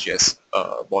maturity SGS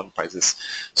bond prices.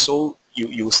 So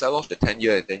you sell off the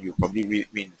 10-year and then you probably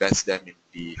reinvest them in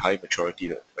the high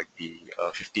maturity, like the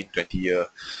 15, 20-year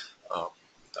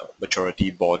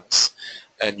maturity bonds,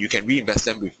 and you can reinvest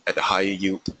them at a higher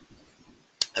yield.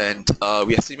 And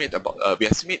we estimate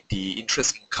the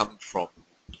interest income from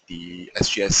the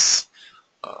SGS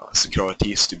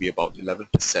securities to be about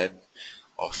 11%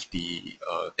 of the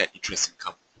net interest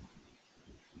income.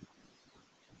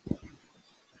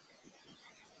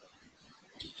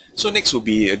 So next will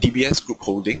be DBS Group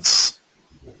Holdings.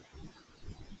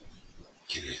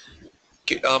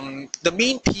 Okay, the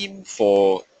main theme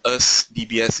for us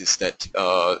DBS is that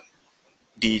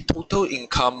the total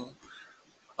income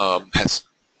has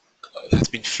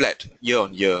been flat year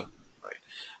on year, right?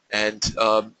 And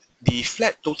the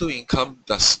flat total income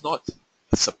does not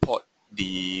support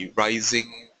the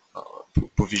rising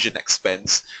provision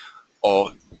expense,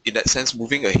 or in that sense,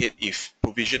 moving ahead if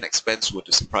provision expense were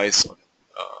to surprise on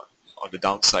the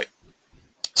downside.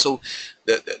 So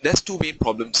there's two main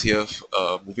problems here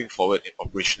moving forward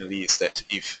operationally, is that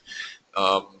if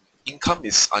total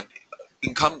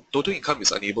income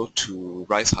is unable to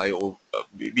rise higher,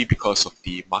 maybe because of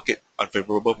the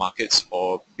unfavorable markets,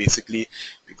 or basically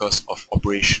because of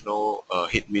operational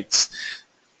headwinds,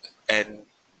 and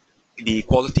the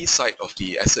quality side of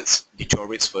the assets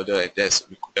deteriorates further, and that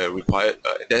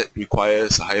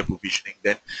requires a higher provisioning,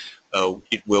 then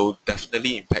it will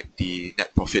definitely impact the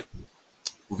net profit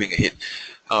moving ahead.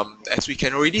 As we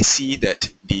can already see that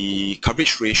the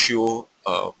coverage ratio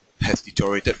has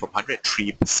deteriorated from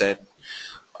 103%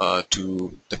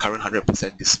 to the current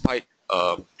 100%, despite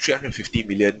 350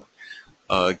 million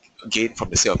gain from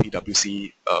the sale of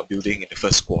PwC building in the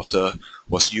first quarter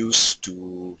was used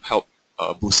to help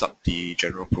boost up the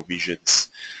general provisions,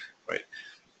 right?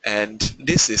 And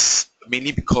this is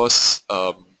mainly because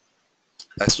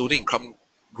as total income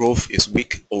growth is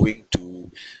weak, owing to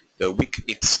the weak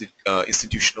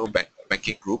institutional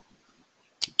banking group,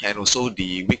 and also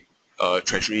the weak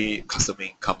treasury customer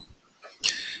income.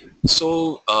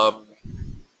 So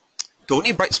the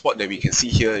only bright spot that we can see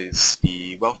here is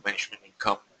the wealth management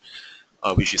income,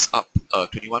 which is up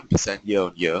 21% year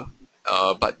on year.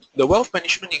 But the wealth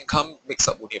management income makes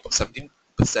up only about 17%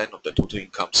 of the total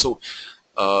income. So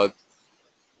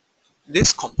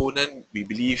this component, we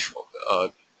believe,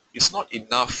 is not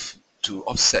enough to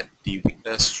offset the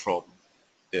weakness from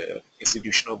the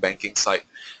institutional banking side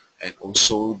and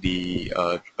also the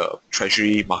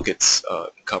treasury markets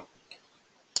income.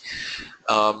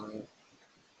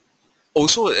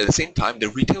 Also, at the same time, the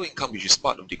retail income, which is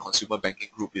part of the consumer banking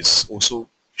group, is also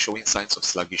showing signs of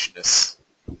sluggishness.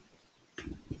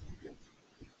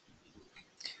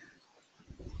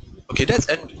 Okay, that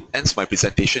ends my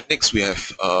presentation. Next, we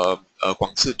have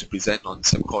Guang Zi to present on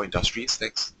Sembcorp Industries.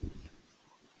 Thanks.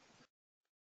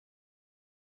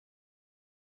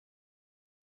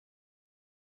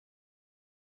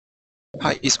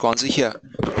 Hi, it's Guang Zi here.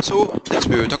 So next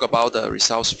we will talk about the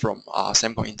results from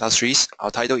Sembcorp Industries.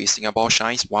 Our title is Singapore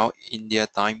Shines While India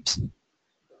Dimes.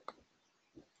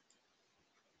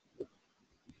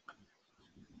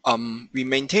 We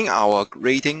maintain our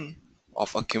rating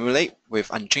of accumulate with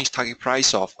unchanged target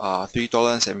price of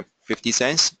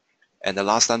 $3.50, and the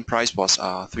last done price was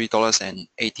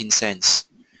 $3.18.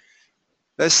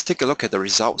 Let's take a look at the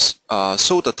results.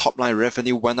 So the top line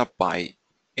revenue went up by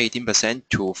 18%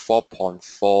 to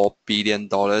 $4.4 billion.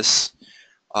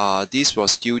 This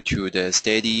was due to the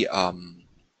steady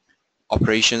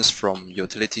operations from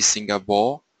Utility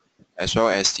Singapore as well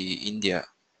as the India.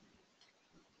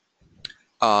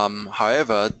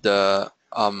 However, the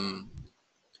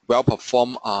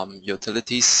well-performed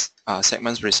utilities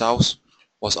segment's results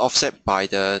was offset by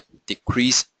the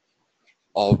decrease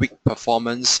or weak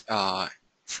performance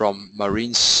from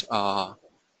marine's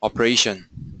operation.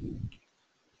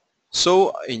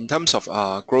 So in terms of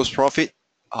gross profit,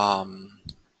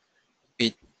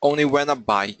 it only went up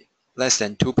by less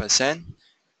than 2%.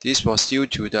 This was due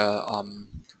to the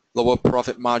lower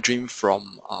profit margin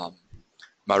from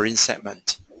marine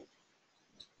segment.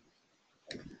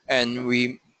 And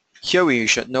we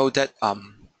should note that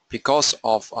because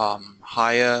of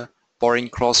higher borrowing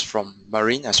costs from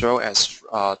marine, as well as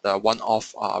the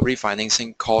one-off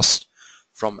refinancing cost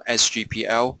from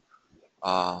SGPL,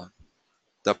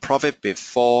 the profit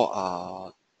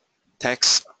before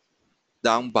tax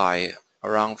down by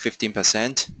around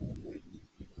 15%.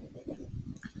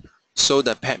 So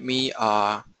the PATMI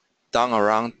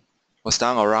was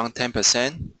down around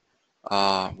 10%,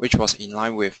 which was in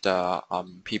line with the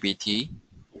PBT.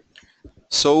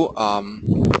 So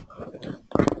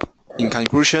in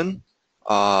conclusion,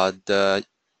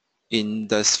 in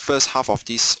the first half of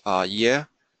this year,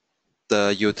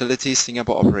 the utility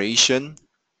Singapore operation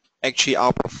actually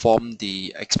outperformed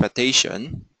the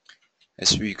expectation.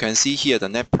 As you can see here, the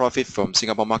net profit from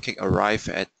Singapore market arrived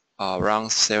at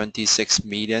around 76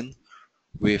 million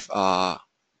with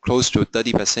close to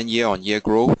 30% year-on-year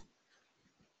growth.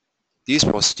 This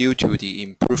was due to the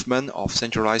improvement of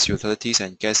centralized utilities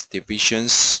and gas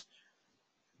divisions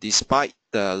despite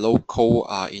the local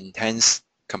intense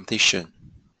competition.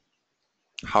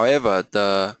 However,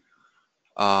 the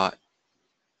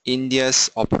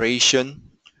India's operation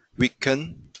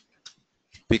weakened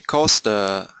because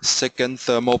the second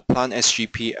thermal plant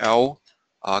SGPL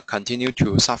continued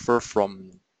to suffer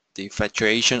from the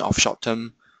fluctuation of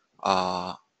short-term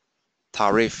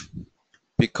tariff.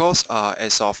 Because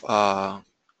as of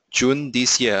June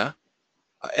this year,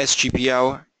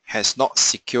 SGPL has not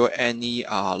secured any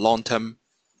long-term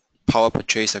power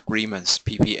purchase agreements,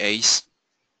 PPAs.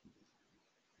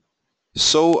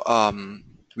 So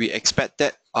we expect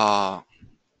that,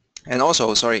 and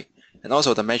also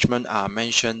the management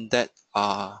mentioned that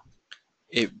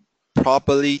it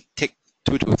probably take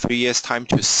 2 to 3 years time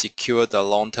to secure the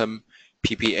long-term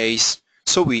PPAs.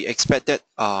 So we expect that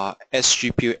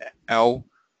SGPL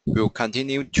will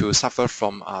continue to suffer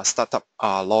from startup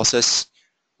losses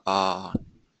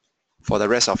for the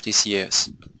rest of these years.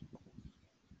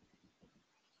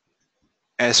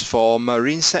 As for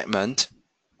marine segment,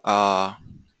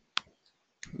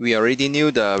 we already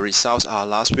knew the results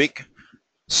last week,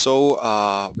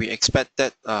 so we expect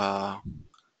that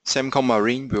Sembcorp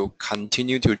Marine will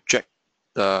continue to drag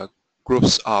the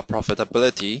group's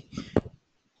profitability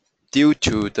due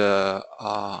to the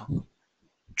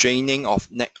draining of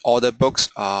net order books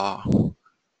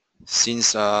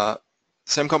since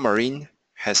Sembcorp Marine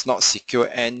has not secured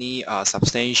any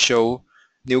substantial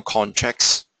new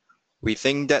contracts. We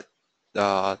think that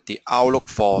the outlook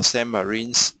for Sem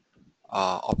Marine's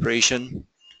operation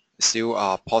is still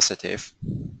positive.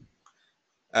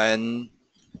 And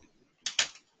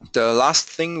the last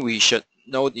thing we should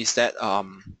note is that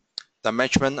the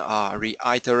management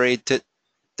reiterated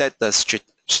that the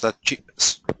strategic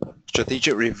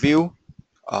review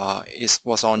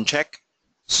was on track.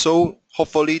 So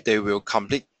hopefully they will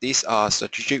complete this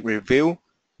strategic review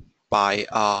by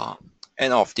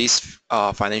end of this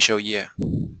financial year.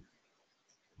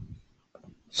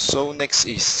 So next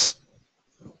is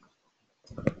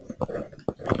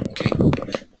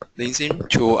Lindsay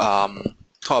to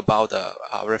talk about the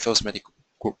Raffles Medical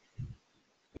Group.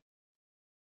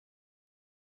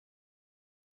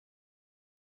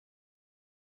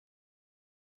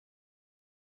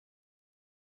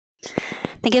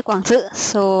 Thank you, Guangzi.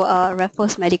 So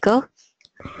Raffles Medical,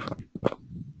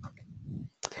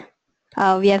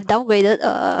 we have downgraded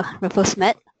Raffles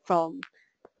Med from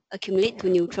accumulate to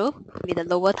neutral with a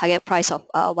lower target price of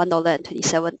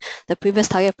 $1.27. The previous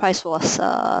target price was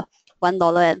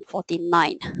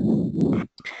 $1.49.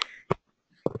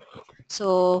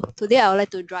 So today I would like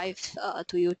to drive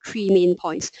to you 3 main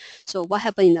points. So what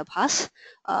happened in the past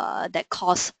that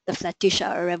caused the flattish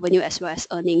revenue as well as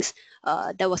earnings?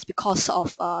 That was because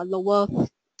of lower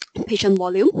patient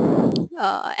volume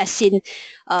as seen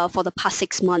for the past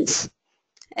 6 months.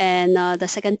 And the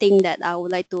second thing that I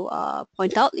would like to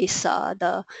point out is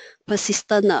the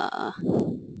persistent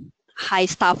high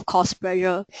staff cost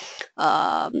pressure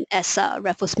as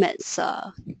Raffles Med's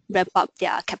ramp up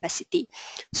their capacity.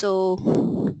 So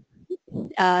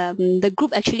the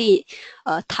group actually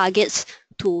targets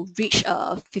to reach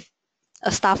a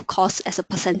staff cost as a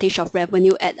percentage of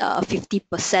revenue at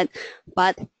 50%.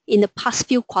 But in the past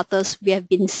few quarters, we have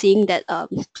been seeing that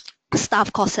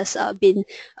staff cost has been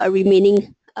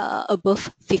remaining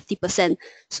above 50%.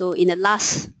 So in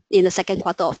the second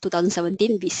quarter of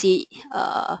 2017, we see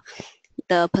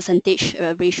the percentage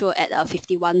ratio at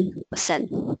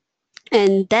 51%.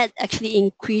 And that actually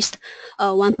increased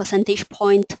 1 percentage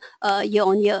point year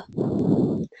on year.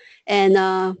 And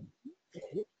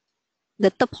the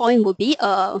third point will be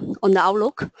on the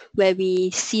outlook, where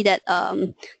we see that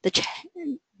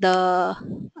the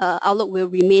outlook will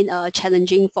remain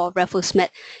challenging for Raffles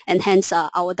Med, and hence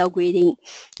our downgrading.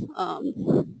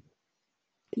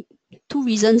 2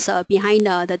 reasons behind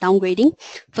the downgrading.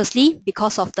 Firstly,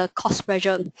 because of the cost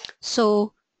pressure.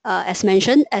 So as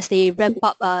mentioned, as they ramp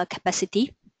up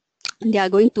capacity, they are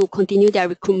going to continue their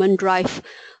recruitment drive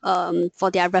for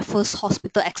their Raffles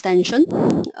Hospital extension,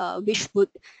 which would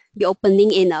be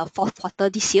opening in 4th quarter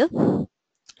this year,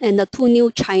 and the 2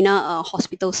 new China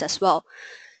hospitals as well.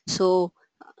 So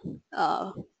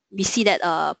we see that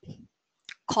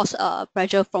cost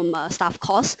pressure from staff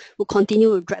costs will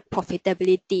continue to drag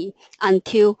profitability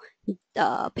until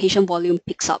patient volume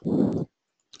picks up.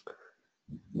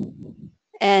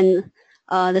 And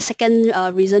the second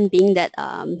reason being that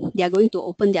they are going to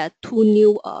open their two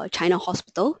new China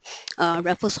hospital,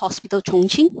 Raffles Hospital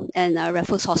Chongqing and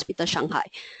Raffles Hospital Shanghai,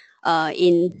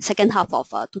 in second half of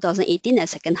 2018 and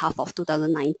second half of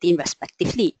 2019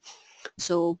 respectively.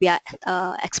 So we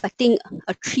are expecting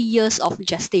a 3 years of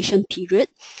gestation period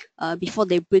before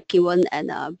they break even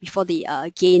and before they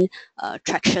gain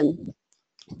traction.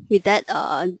 With that,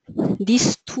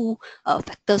 these two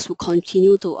factors will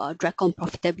continue to drag on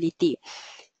profitability.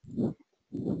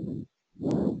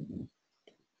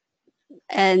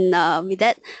 And with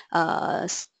that, I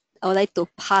would like to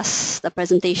pass the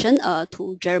presentation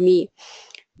to Jeremy,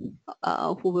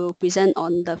 who will present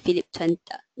on the Phillip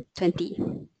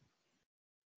 20.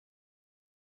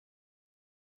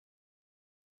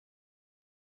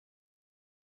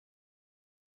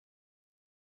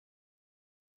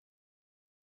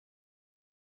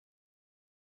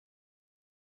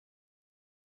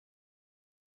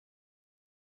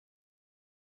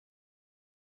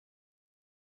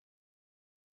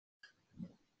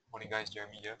 Morning guys,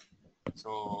 Jeremy here.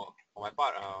 So for my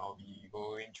part, I'll be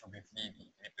going through briefly the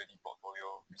Phillip 30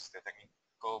 portfolio, which is the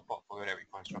technical portfolio that we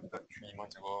constructed 3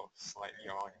 months ago,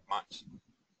 slightly around in March.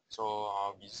 So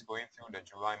I'll be just going through the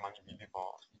July monthly review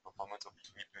for the performance of the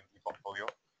Phillip 20 portfolio.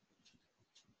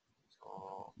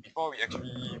 So before we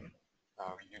actually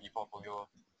review the portfolio,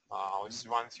 I'll just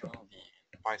run through the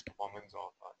price performance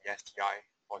of the STI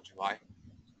for July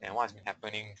and what has been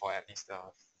happening for at least the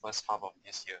first half of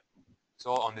this year.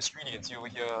 So on the screen you can see over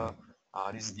here,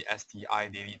 this is the STI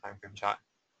daily time frame chart.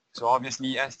 So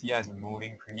obviously STI has been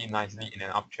moving pretty nicely in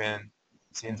an uptrend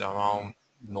since around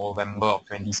November of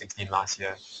 2016 last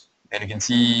year. And you can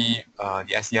see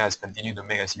the STI has continued to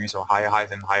make a series of higher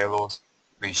highs and higher lows,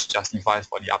 which justifies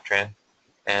for the uptrend.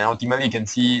 And ultimately you can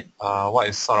see what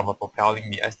is sort of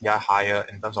propelling the STI higher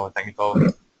in terms of a technical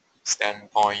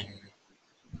standpoint.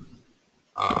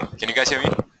 Can you guys hear me?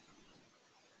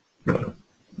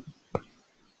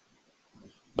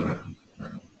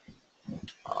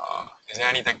 Is there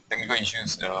any technical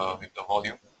issues with the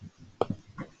volume?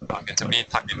 You can simply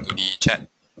type into the chat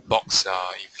box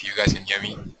if you guys can hear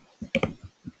me.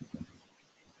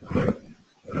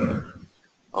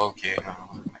 Okay,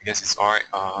 I guess it's alright.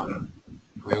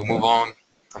 We'll move on,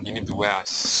 continue to where I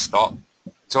stopped.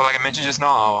 So like I mentioned just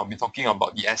now, I'll be talking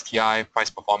about the STI price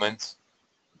performance.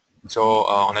 So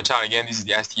on the chart again, this is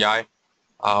the STI.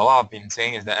 What I've been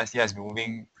saying is that STI has been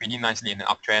moving pretty nicely in an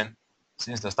uptrend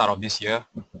since the start of this year.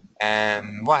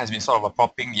 And what has been sort of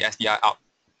propping the STI up,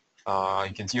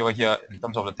 you can see over here in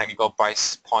terms of the technical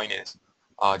price point is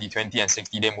the 20 and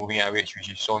 60-day moving average, which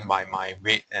is shown by my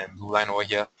red and blue line over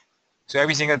here. So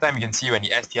every single time you can see when the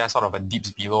STI sort of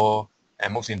dips below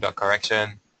and moves into a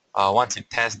correction, once it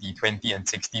tests the 20 and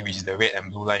 60, which is the red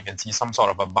and blue line, you can see some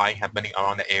sort of a buying happening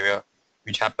around the area,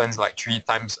 which happens like 3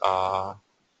 times for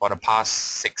the past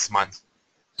 6 months.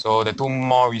 So the two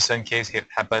more recent cases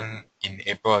happened in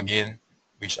April again,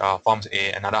 which forms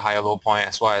another higher low point,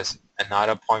 as well as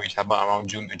another point which happened around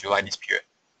June to July this period.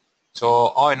 So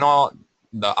all in all,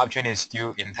 the uptrend is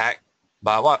still intact.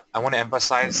 But what I want to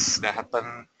emphasize that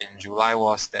happened in July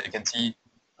was that you can see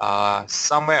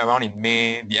somewhere around in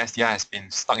May, the STI has been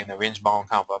stuck in a range bound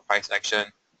kind of a price action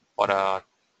for the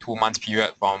 2 months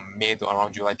period from May to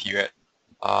around July period,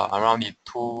 around the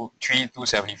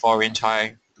 3,274 range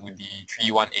high to the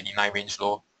 3,189 range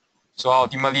low. So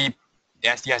ultimately,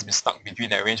 the STI has been stuck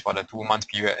between that range for the 2 months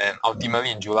period, and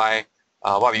ultimately in July,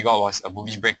 what we got was a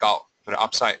bullish breakout to the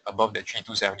upside above the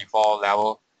 3,274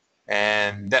 level,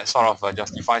 and that sort of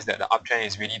justifies that the uptrend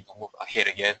is ready to move ahead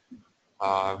again,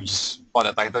 which is what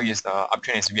the title is, the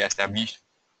uptrend is re-established.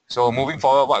 So moving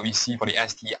forward, what we see for the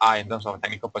STI in terms of a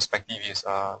technical perspective is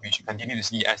we should continue to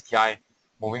see STI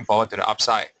moving forward to the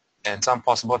upside, and some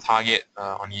possible target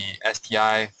on the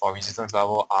STI for resistance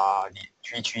level are the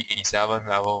 3,387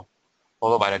 level,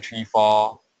 followed by the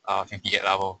 3,458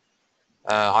 level.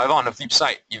 However, on the flip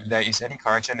side, if there is any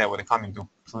correction that would come into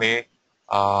play,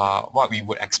 what we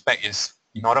would expect is,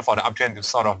 in order for the uptrend to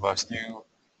sort of still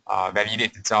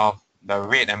validate itself, the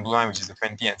red and blue line, which is the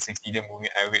 20 and 60-day moving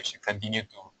average, should continue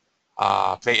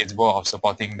to play its role of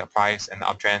supporting the price and the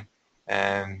uptrend,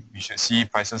 and we should see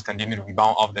prices continue to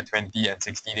rebound off the 20 and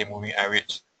 60-day moving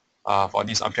average for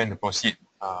this uptrend to proceed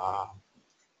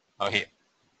ahead.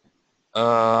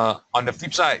 On the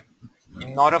flip side,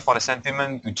 in order for the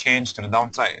sentiment to change to the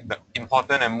downside, the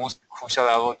important and most crucial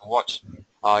level to watch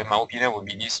in my opinion, would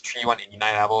be this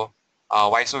 3189 level.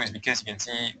 Why so is because you can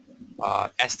see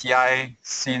STI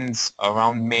since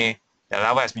around May, the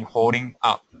level has been holding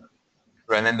up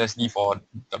relentlessly for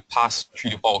the past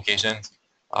 3 to 4 occasions,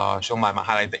 shown by my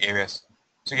highlighted areas.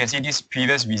 So you can see this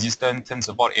previous resistance turn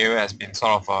support area has been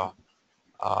sort of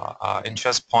a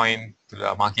interest point to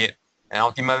the market, and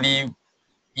ultimately,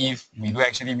 if we do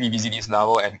actually revisit this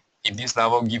level, and if this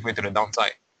level give way to the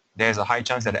downside, there's a high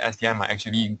chance that the STI might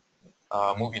actually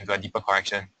move into a deeper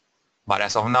correction. But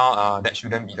as of now, that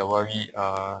shouldn't be the worry,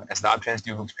 as the uptrend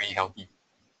still looks pretty healthy.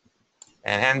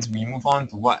 And hence, we move on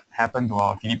to what happened to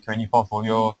our Phillip 20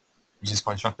 portfolio, which is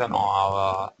constructed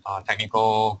on our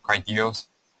technical criteria.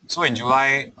 So in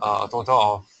July, a total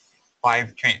of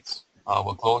 5 trades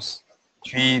were closed,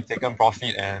 3 taken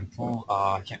profit and 2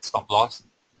 hit stop loss.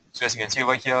 So as you can see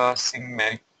over here, Sing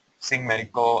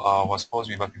Medical was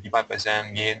closed with a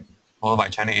 55% gain, followed by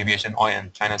China Aviation Oil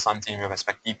and China Sunteam with a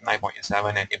respective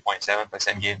 9.7 and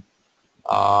 8.7% gain.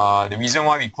 The reason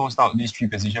why we closed out these 3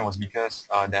 positions was because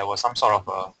there was some sort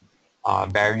of a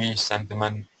bearish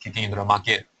sentiment kicking into the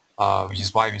market, which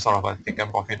is why we sort of taken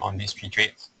profit on these 3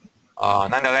 trades.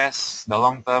 Nonetheless, the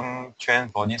long-term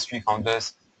trend for these 3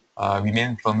 counters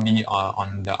remain firmly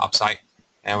on the upside,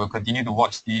 and we'll continue to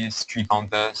watch these 3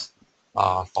 counters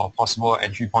for possible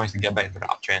entry points to get back into the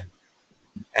uptrend.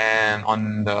 And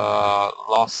on the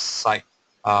loss side,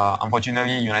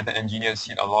 unfortunately, United Engineers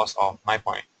hit a loss of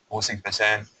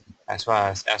 9.06%, as well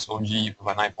as SOG with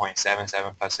a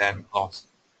 9.77% loss.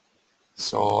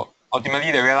 So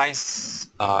ultimately, the realized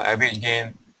average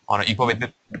gain on an equal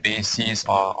weighted basis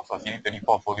of a Phillip 20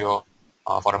 portfolio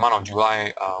for the month of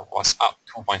July was up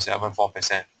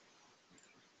 2.74%.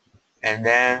 And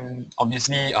then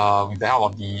obviously with the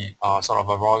help of the sort of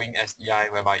a roaring STI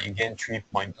whereby it gained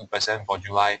 3.2% for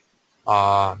July,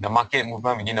 the market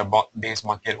movement within the broad-based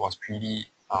market was pretty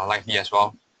lively as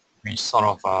well, which sort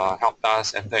of helped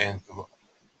us enter into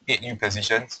 8 new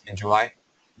positions in July.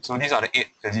 So these are the 8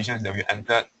 positions that we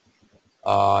entered,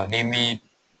 namely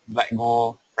Black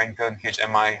Gold, Franken,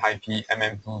 HMI, Hi-P,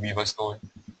 MM2, Riverstone,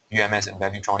 UMS, and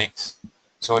Valuetronics.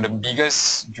 So the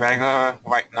biggest dragger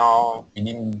right now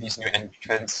within these new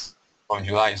entrants from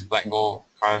July is Black Gold.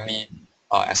 Currently,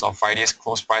 as of Friday's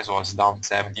close price was down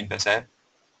 17%.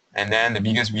 And then the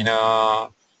biggest winner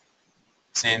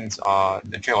since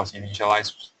the trade was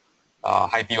initialized,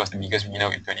 Hi-P was the biggest winner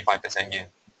with 25% gain.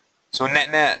 So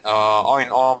net, all in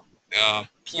all,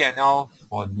 P&L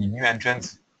for the new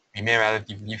entrants remain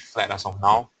relatively flat as of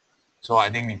now. So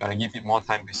I think we're going to give it more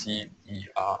time to see the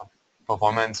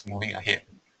performance moving ahead.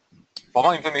 For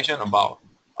more information about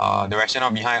the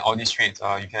rationale behind all these trades,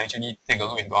 you can actually take a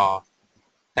look into our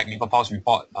technical pulse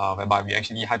report, whereby we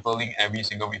actually hyperlink every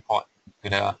single report to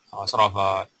the sort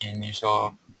of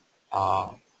initial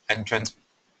entrance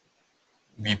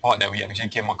report that we actually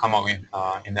come up with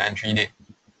in the entry date,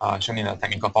 shown in the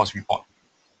technical pulse report.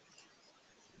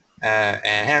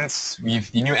 And hence,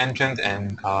 with the new entrant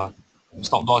and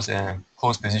stop loss and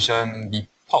close position, the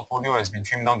portfolio has been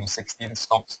trimmed down to 16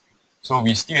 stocks. So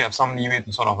we still have some leeway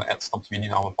to sort of add stocks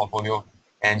within our portfolio.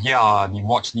 And here are the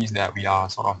watch lists that we are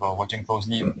sort of watching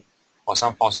closely for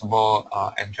some possible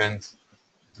entrants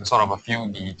to sort of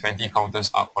fill the 20 counters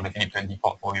up for the Phillip 20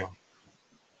 portfolio.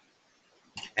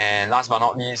 And last but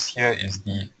not least, here is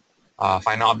the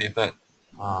final updated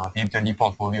Phillip 20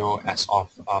 portfolio as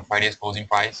of Friday's closing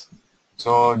price.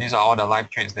 So these are all the live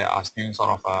trades that are still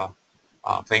sort of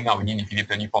playing out within the Phillip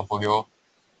 20 portfolio.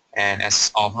 And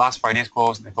as of last Friday's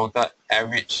close, the total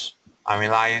average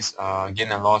unrealized gain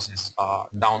and loss is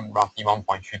down roughly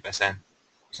 1.3%.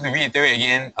 So to reiterate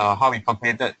again, how we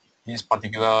calculated this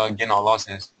particular gain or loss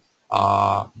is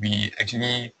we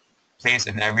actually place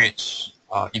an average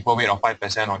equal weight of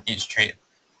 5% on each trade,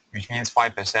 which means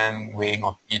 5% weighing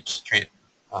of each trade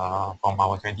from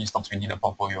our 20 stocks within the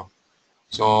portfolio.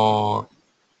 So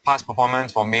past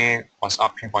performance for May was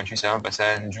up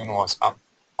 3.37%, June was up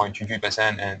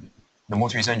 0.33%, and the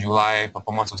most recent July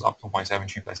performance was up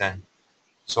 2.73%.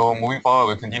 So moving forward,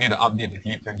 we'll continue to update the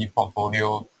Phillip 20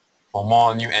 portfolio for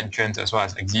more new entrants as well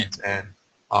as exits, and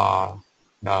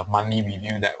the monthly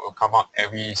review that will come up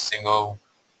every single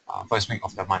first week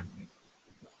of the month.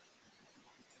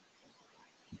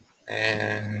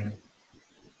 And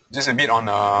just a bit on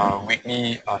a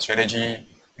weekly strategy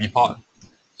report.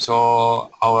 So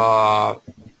our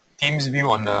team's view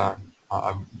on the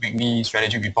weekly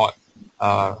strategy report,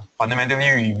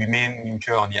 fundamentally we remain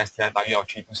neutral on the STI target of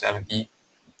 3270.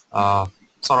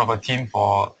 Sort of a theme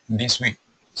for this week,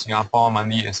 Singapore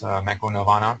Monday is macro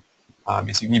nirvana,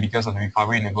 basically because of the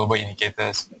recovery in the global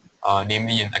indicators,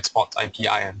 namely in exports,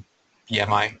 IPI and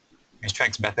PMI. which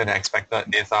tracks better than expected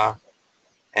data.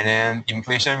 And then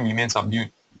inflation remains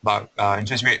subdued, but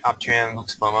interest rate uptrend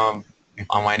looks firmer with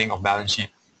unwinding of balance sheet.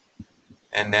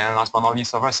 And then last but not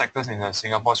least, several sectors in the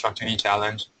Singapore structurally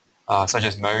challenged, such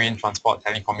as marine, transport,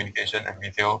 telecommunication, and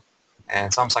retail.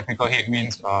 And some cyclical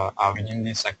headwinds are within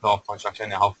this sector of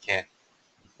construction and healthcare.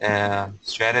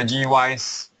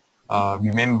 Strategy-wise,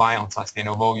 remain buy on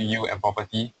sustainable yield and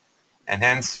property. And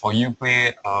hence, for yield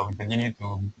play, we continue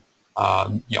to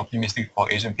be optimistic for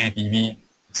Asian Pay TV,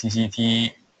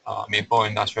 CCT, Maple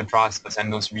Industrial Trust,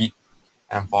 Ascendos REIT,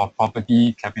 and for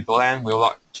property, CapitaLand,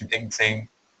 Wheelock, Chip Eng Seng,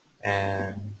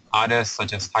 and others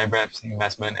such as Hybrids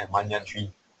Investment and Banyan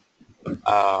Tree.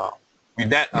 With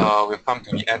that, we've come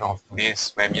to the end of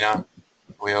today's webinar.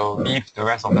 We'll leave the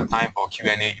rest of the time for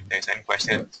Q&A if there's any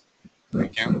questions.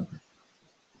 Thank you.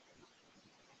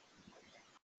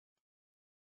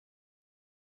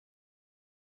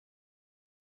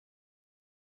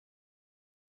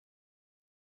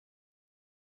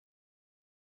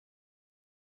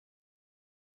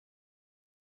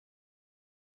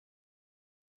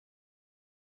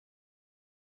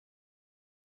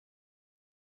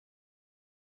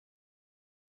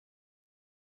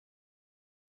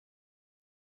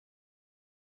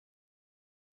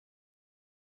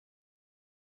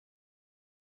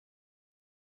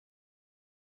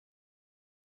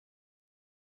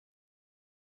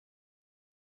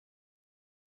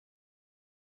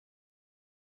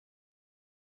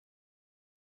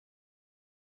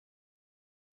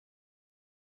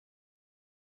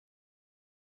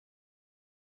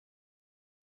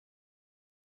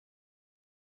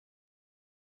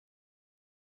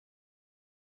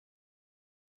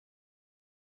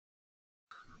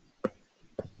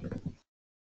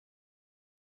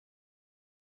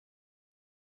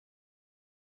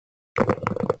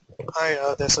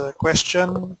 Hi, there's a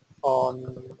question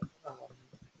on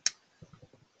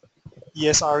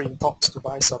ESR in talks to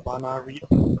buy Sabana REIT.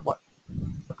 What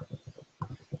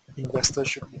investors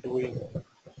should be doing?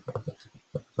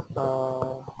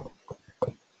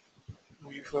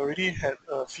 We've already had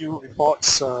a few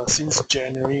reports since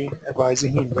January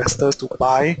advising investors to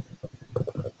buy,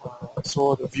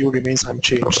 so the view remains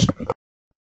unchanged.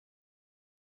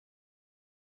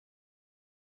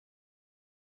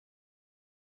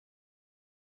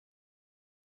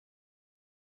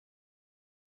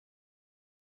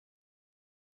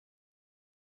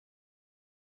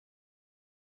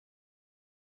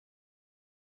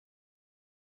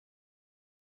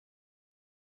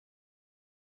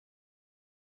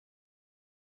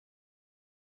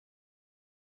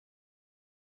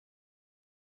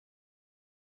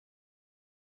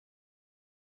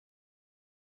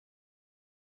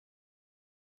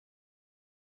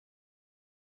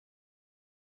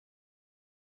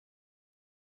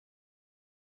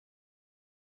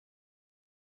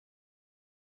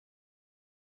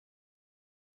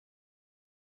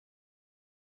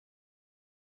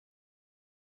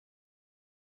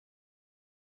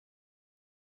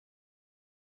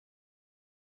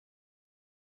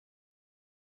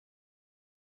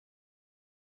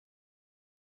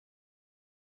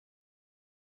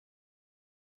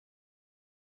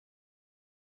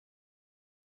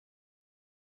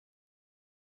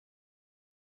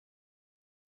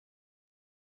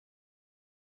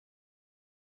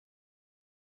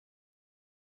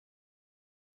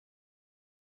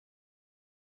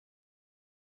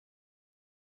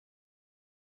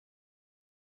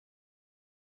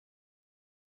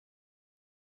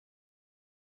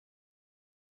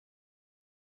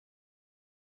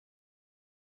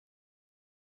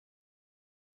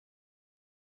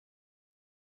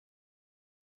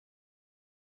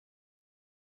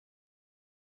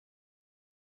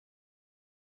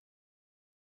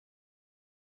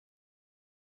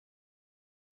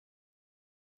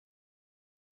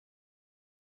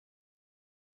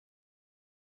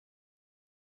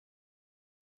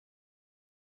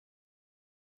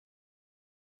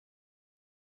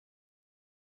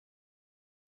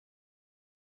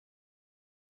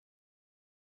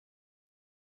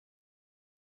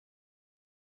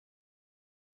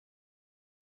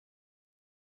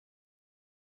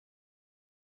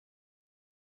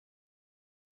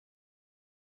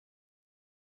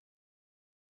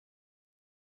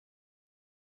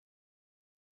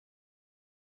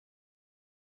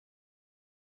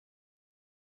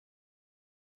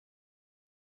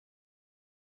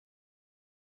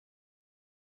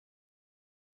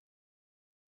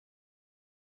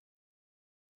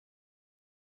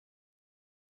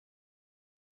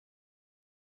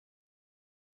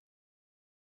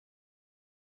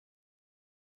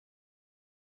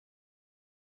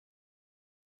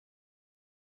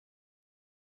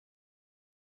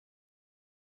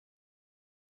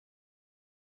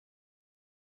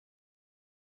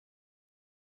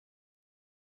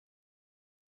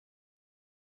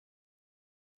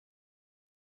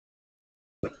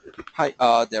 Hi,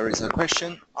 there is a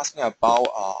question asking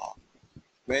about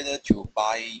whether to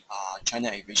buy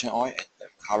China aviation oil at the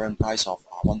current price of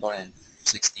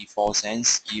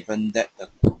 $1.64, given that the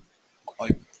crude oil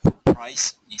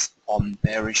price is on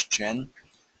bearish trend.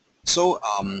 So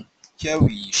here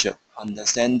we should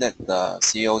understand that the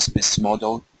CEO's business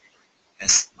model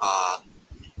has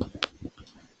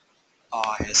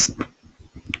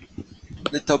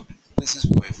little business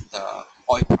with the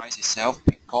oil price itself,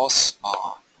 because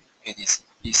it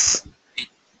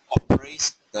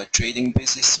operates the trading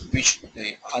business, which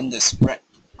they underspread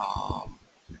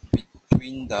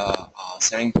between the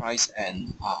selling price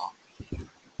and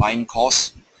buying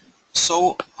cost.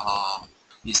 So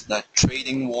it's the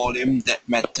trading volume that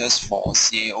matters for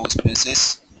CAO's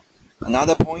business.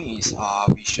 Another point is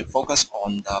we should focus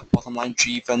on the bottom line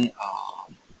driven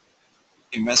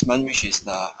investment, which is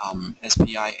the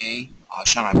SPIA,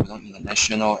 Shanghai Pudong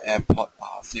International Airport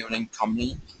Fueling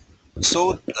Company.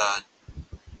 So the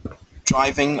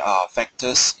driving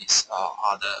factors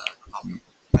are the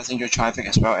passenger traffic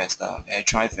as well as the air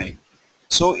traffic.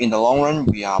 So in the long run,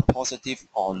 we are positive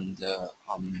on the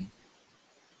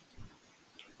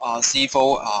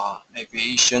civil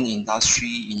aviation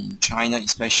industry in China,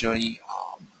 especially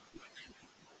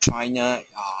China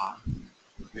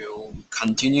will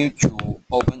continue to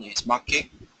open its market.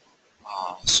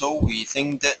 So we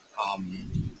think that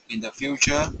in the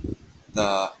future,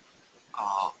 the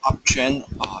uptrend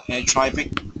air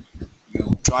traffic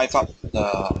will drive up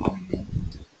the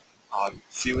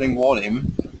fueling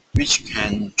volume, which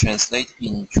can translate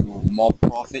into more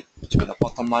profit to the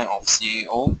bottom line of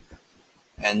CAO.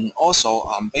 And also,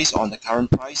 based on the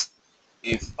current price,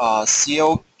 if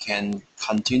CAO can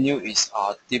continue its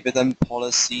dividend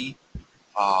policy,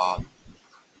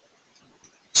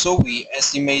 so we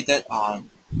estimate that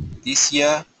this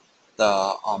year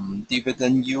the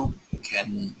dividend yield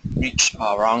can reach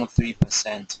around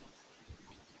 3%.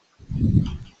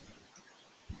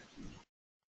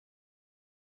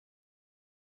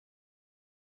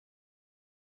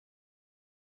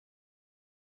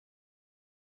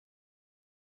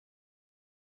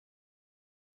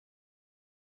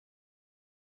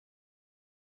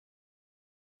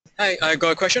 Hi, I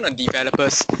got a question on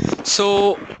developers.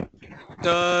 So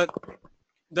the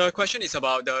question is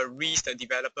about the risk that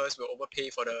developers will overpay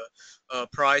for the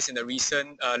price in the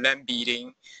recent land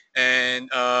bidding, and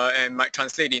might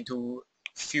translate into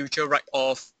future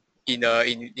write-off in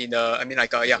the I mean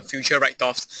like future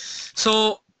write-offs.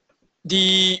 So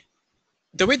the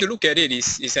way to look at it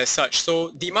is as such.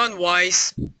 So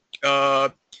demand-wise,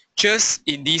 just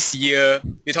in this year,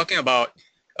 we're talking about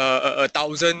a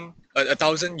thousand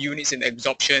units in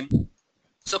absorption.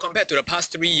 So compared to the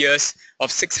past 3 years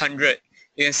of 600,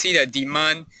 you can see that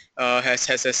demand has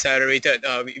accelerated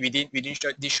within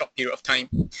this short period of time.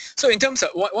 So in terms of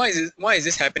why is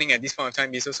this happening at this point of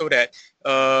time is also that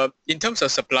in terms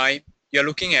of supply, you're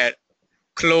looking at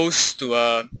close to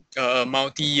a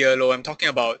multi-year low. I'm talking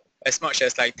about as much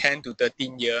as like 10 to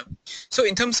 13 year. So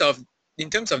in terms of the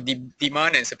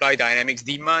demand and supply dynamics,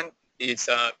 demand is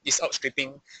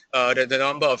outstripping the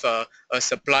number of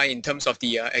supply in terms of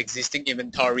the existing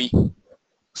inventory.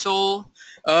 So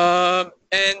and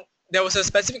there was a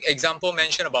specific example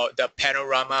mentioned about the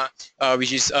Panorama,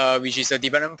 which is a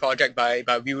development project by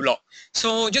Phillip.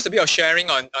 So just a bit of sharing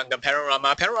on the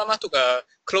Panorama. Panorama took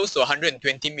close to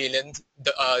 $120 million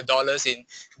dollars in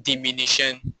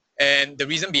diminution, and the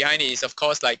reason behind it is of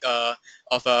course like of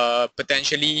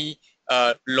potentially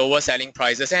lower selling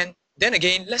prices. And then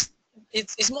again,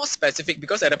 it's more specific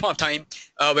because at the point of time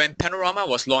when Panorama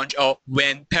was launched, or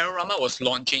when Panorama was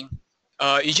launching,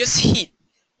 it just hit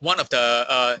one of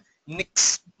the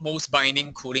next most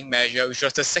binding cooling measure, which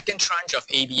was the second tranche of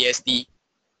ABSD.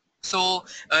 So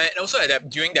and also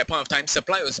during that point of time,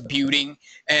 supply was building,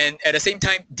 and at the same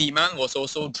time, demand was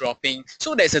also dropping.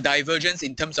 So there's a divergence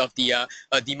in terms of the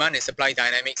demand and supply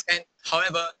dynamics. And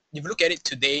however, if you look at it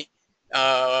today,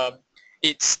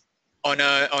 it's on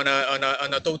a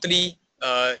totally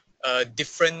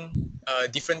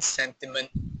different sentiment.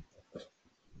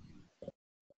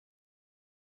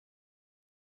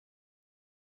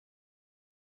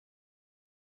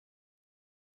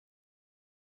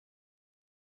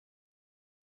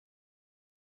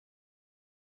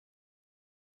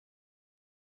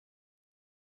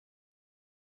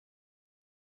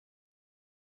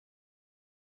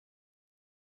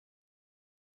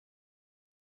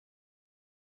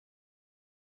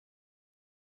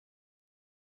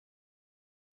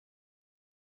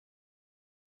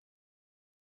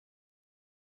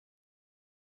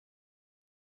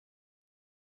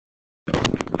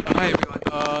 Hi everyone.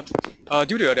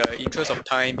 Due to the interest of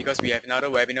time, because we have another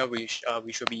webinar which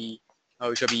we should be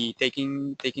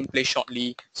taking place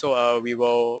shortly. So we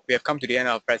have come to the end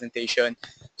of our presentation.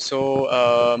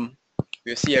 So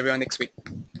we'll see everyone next week.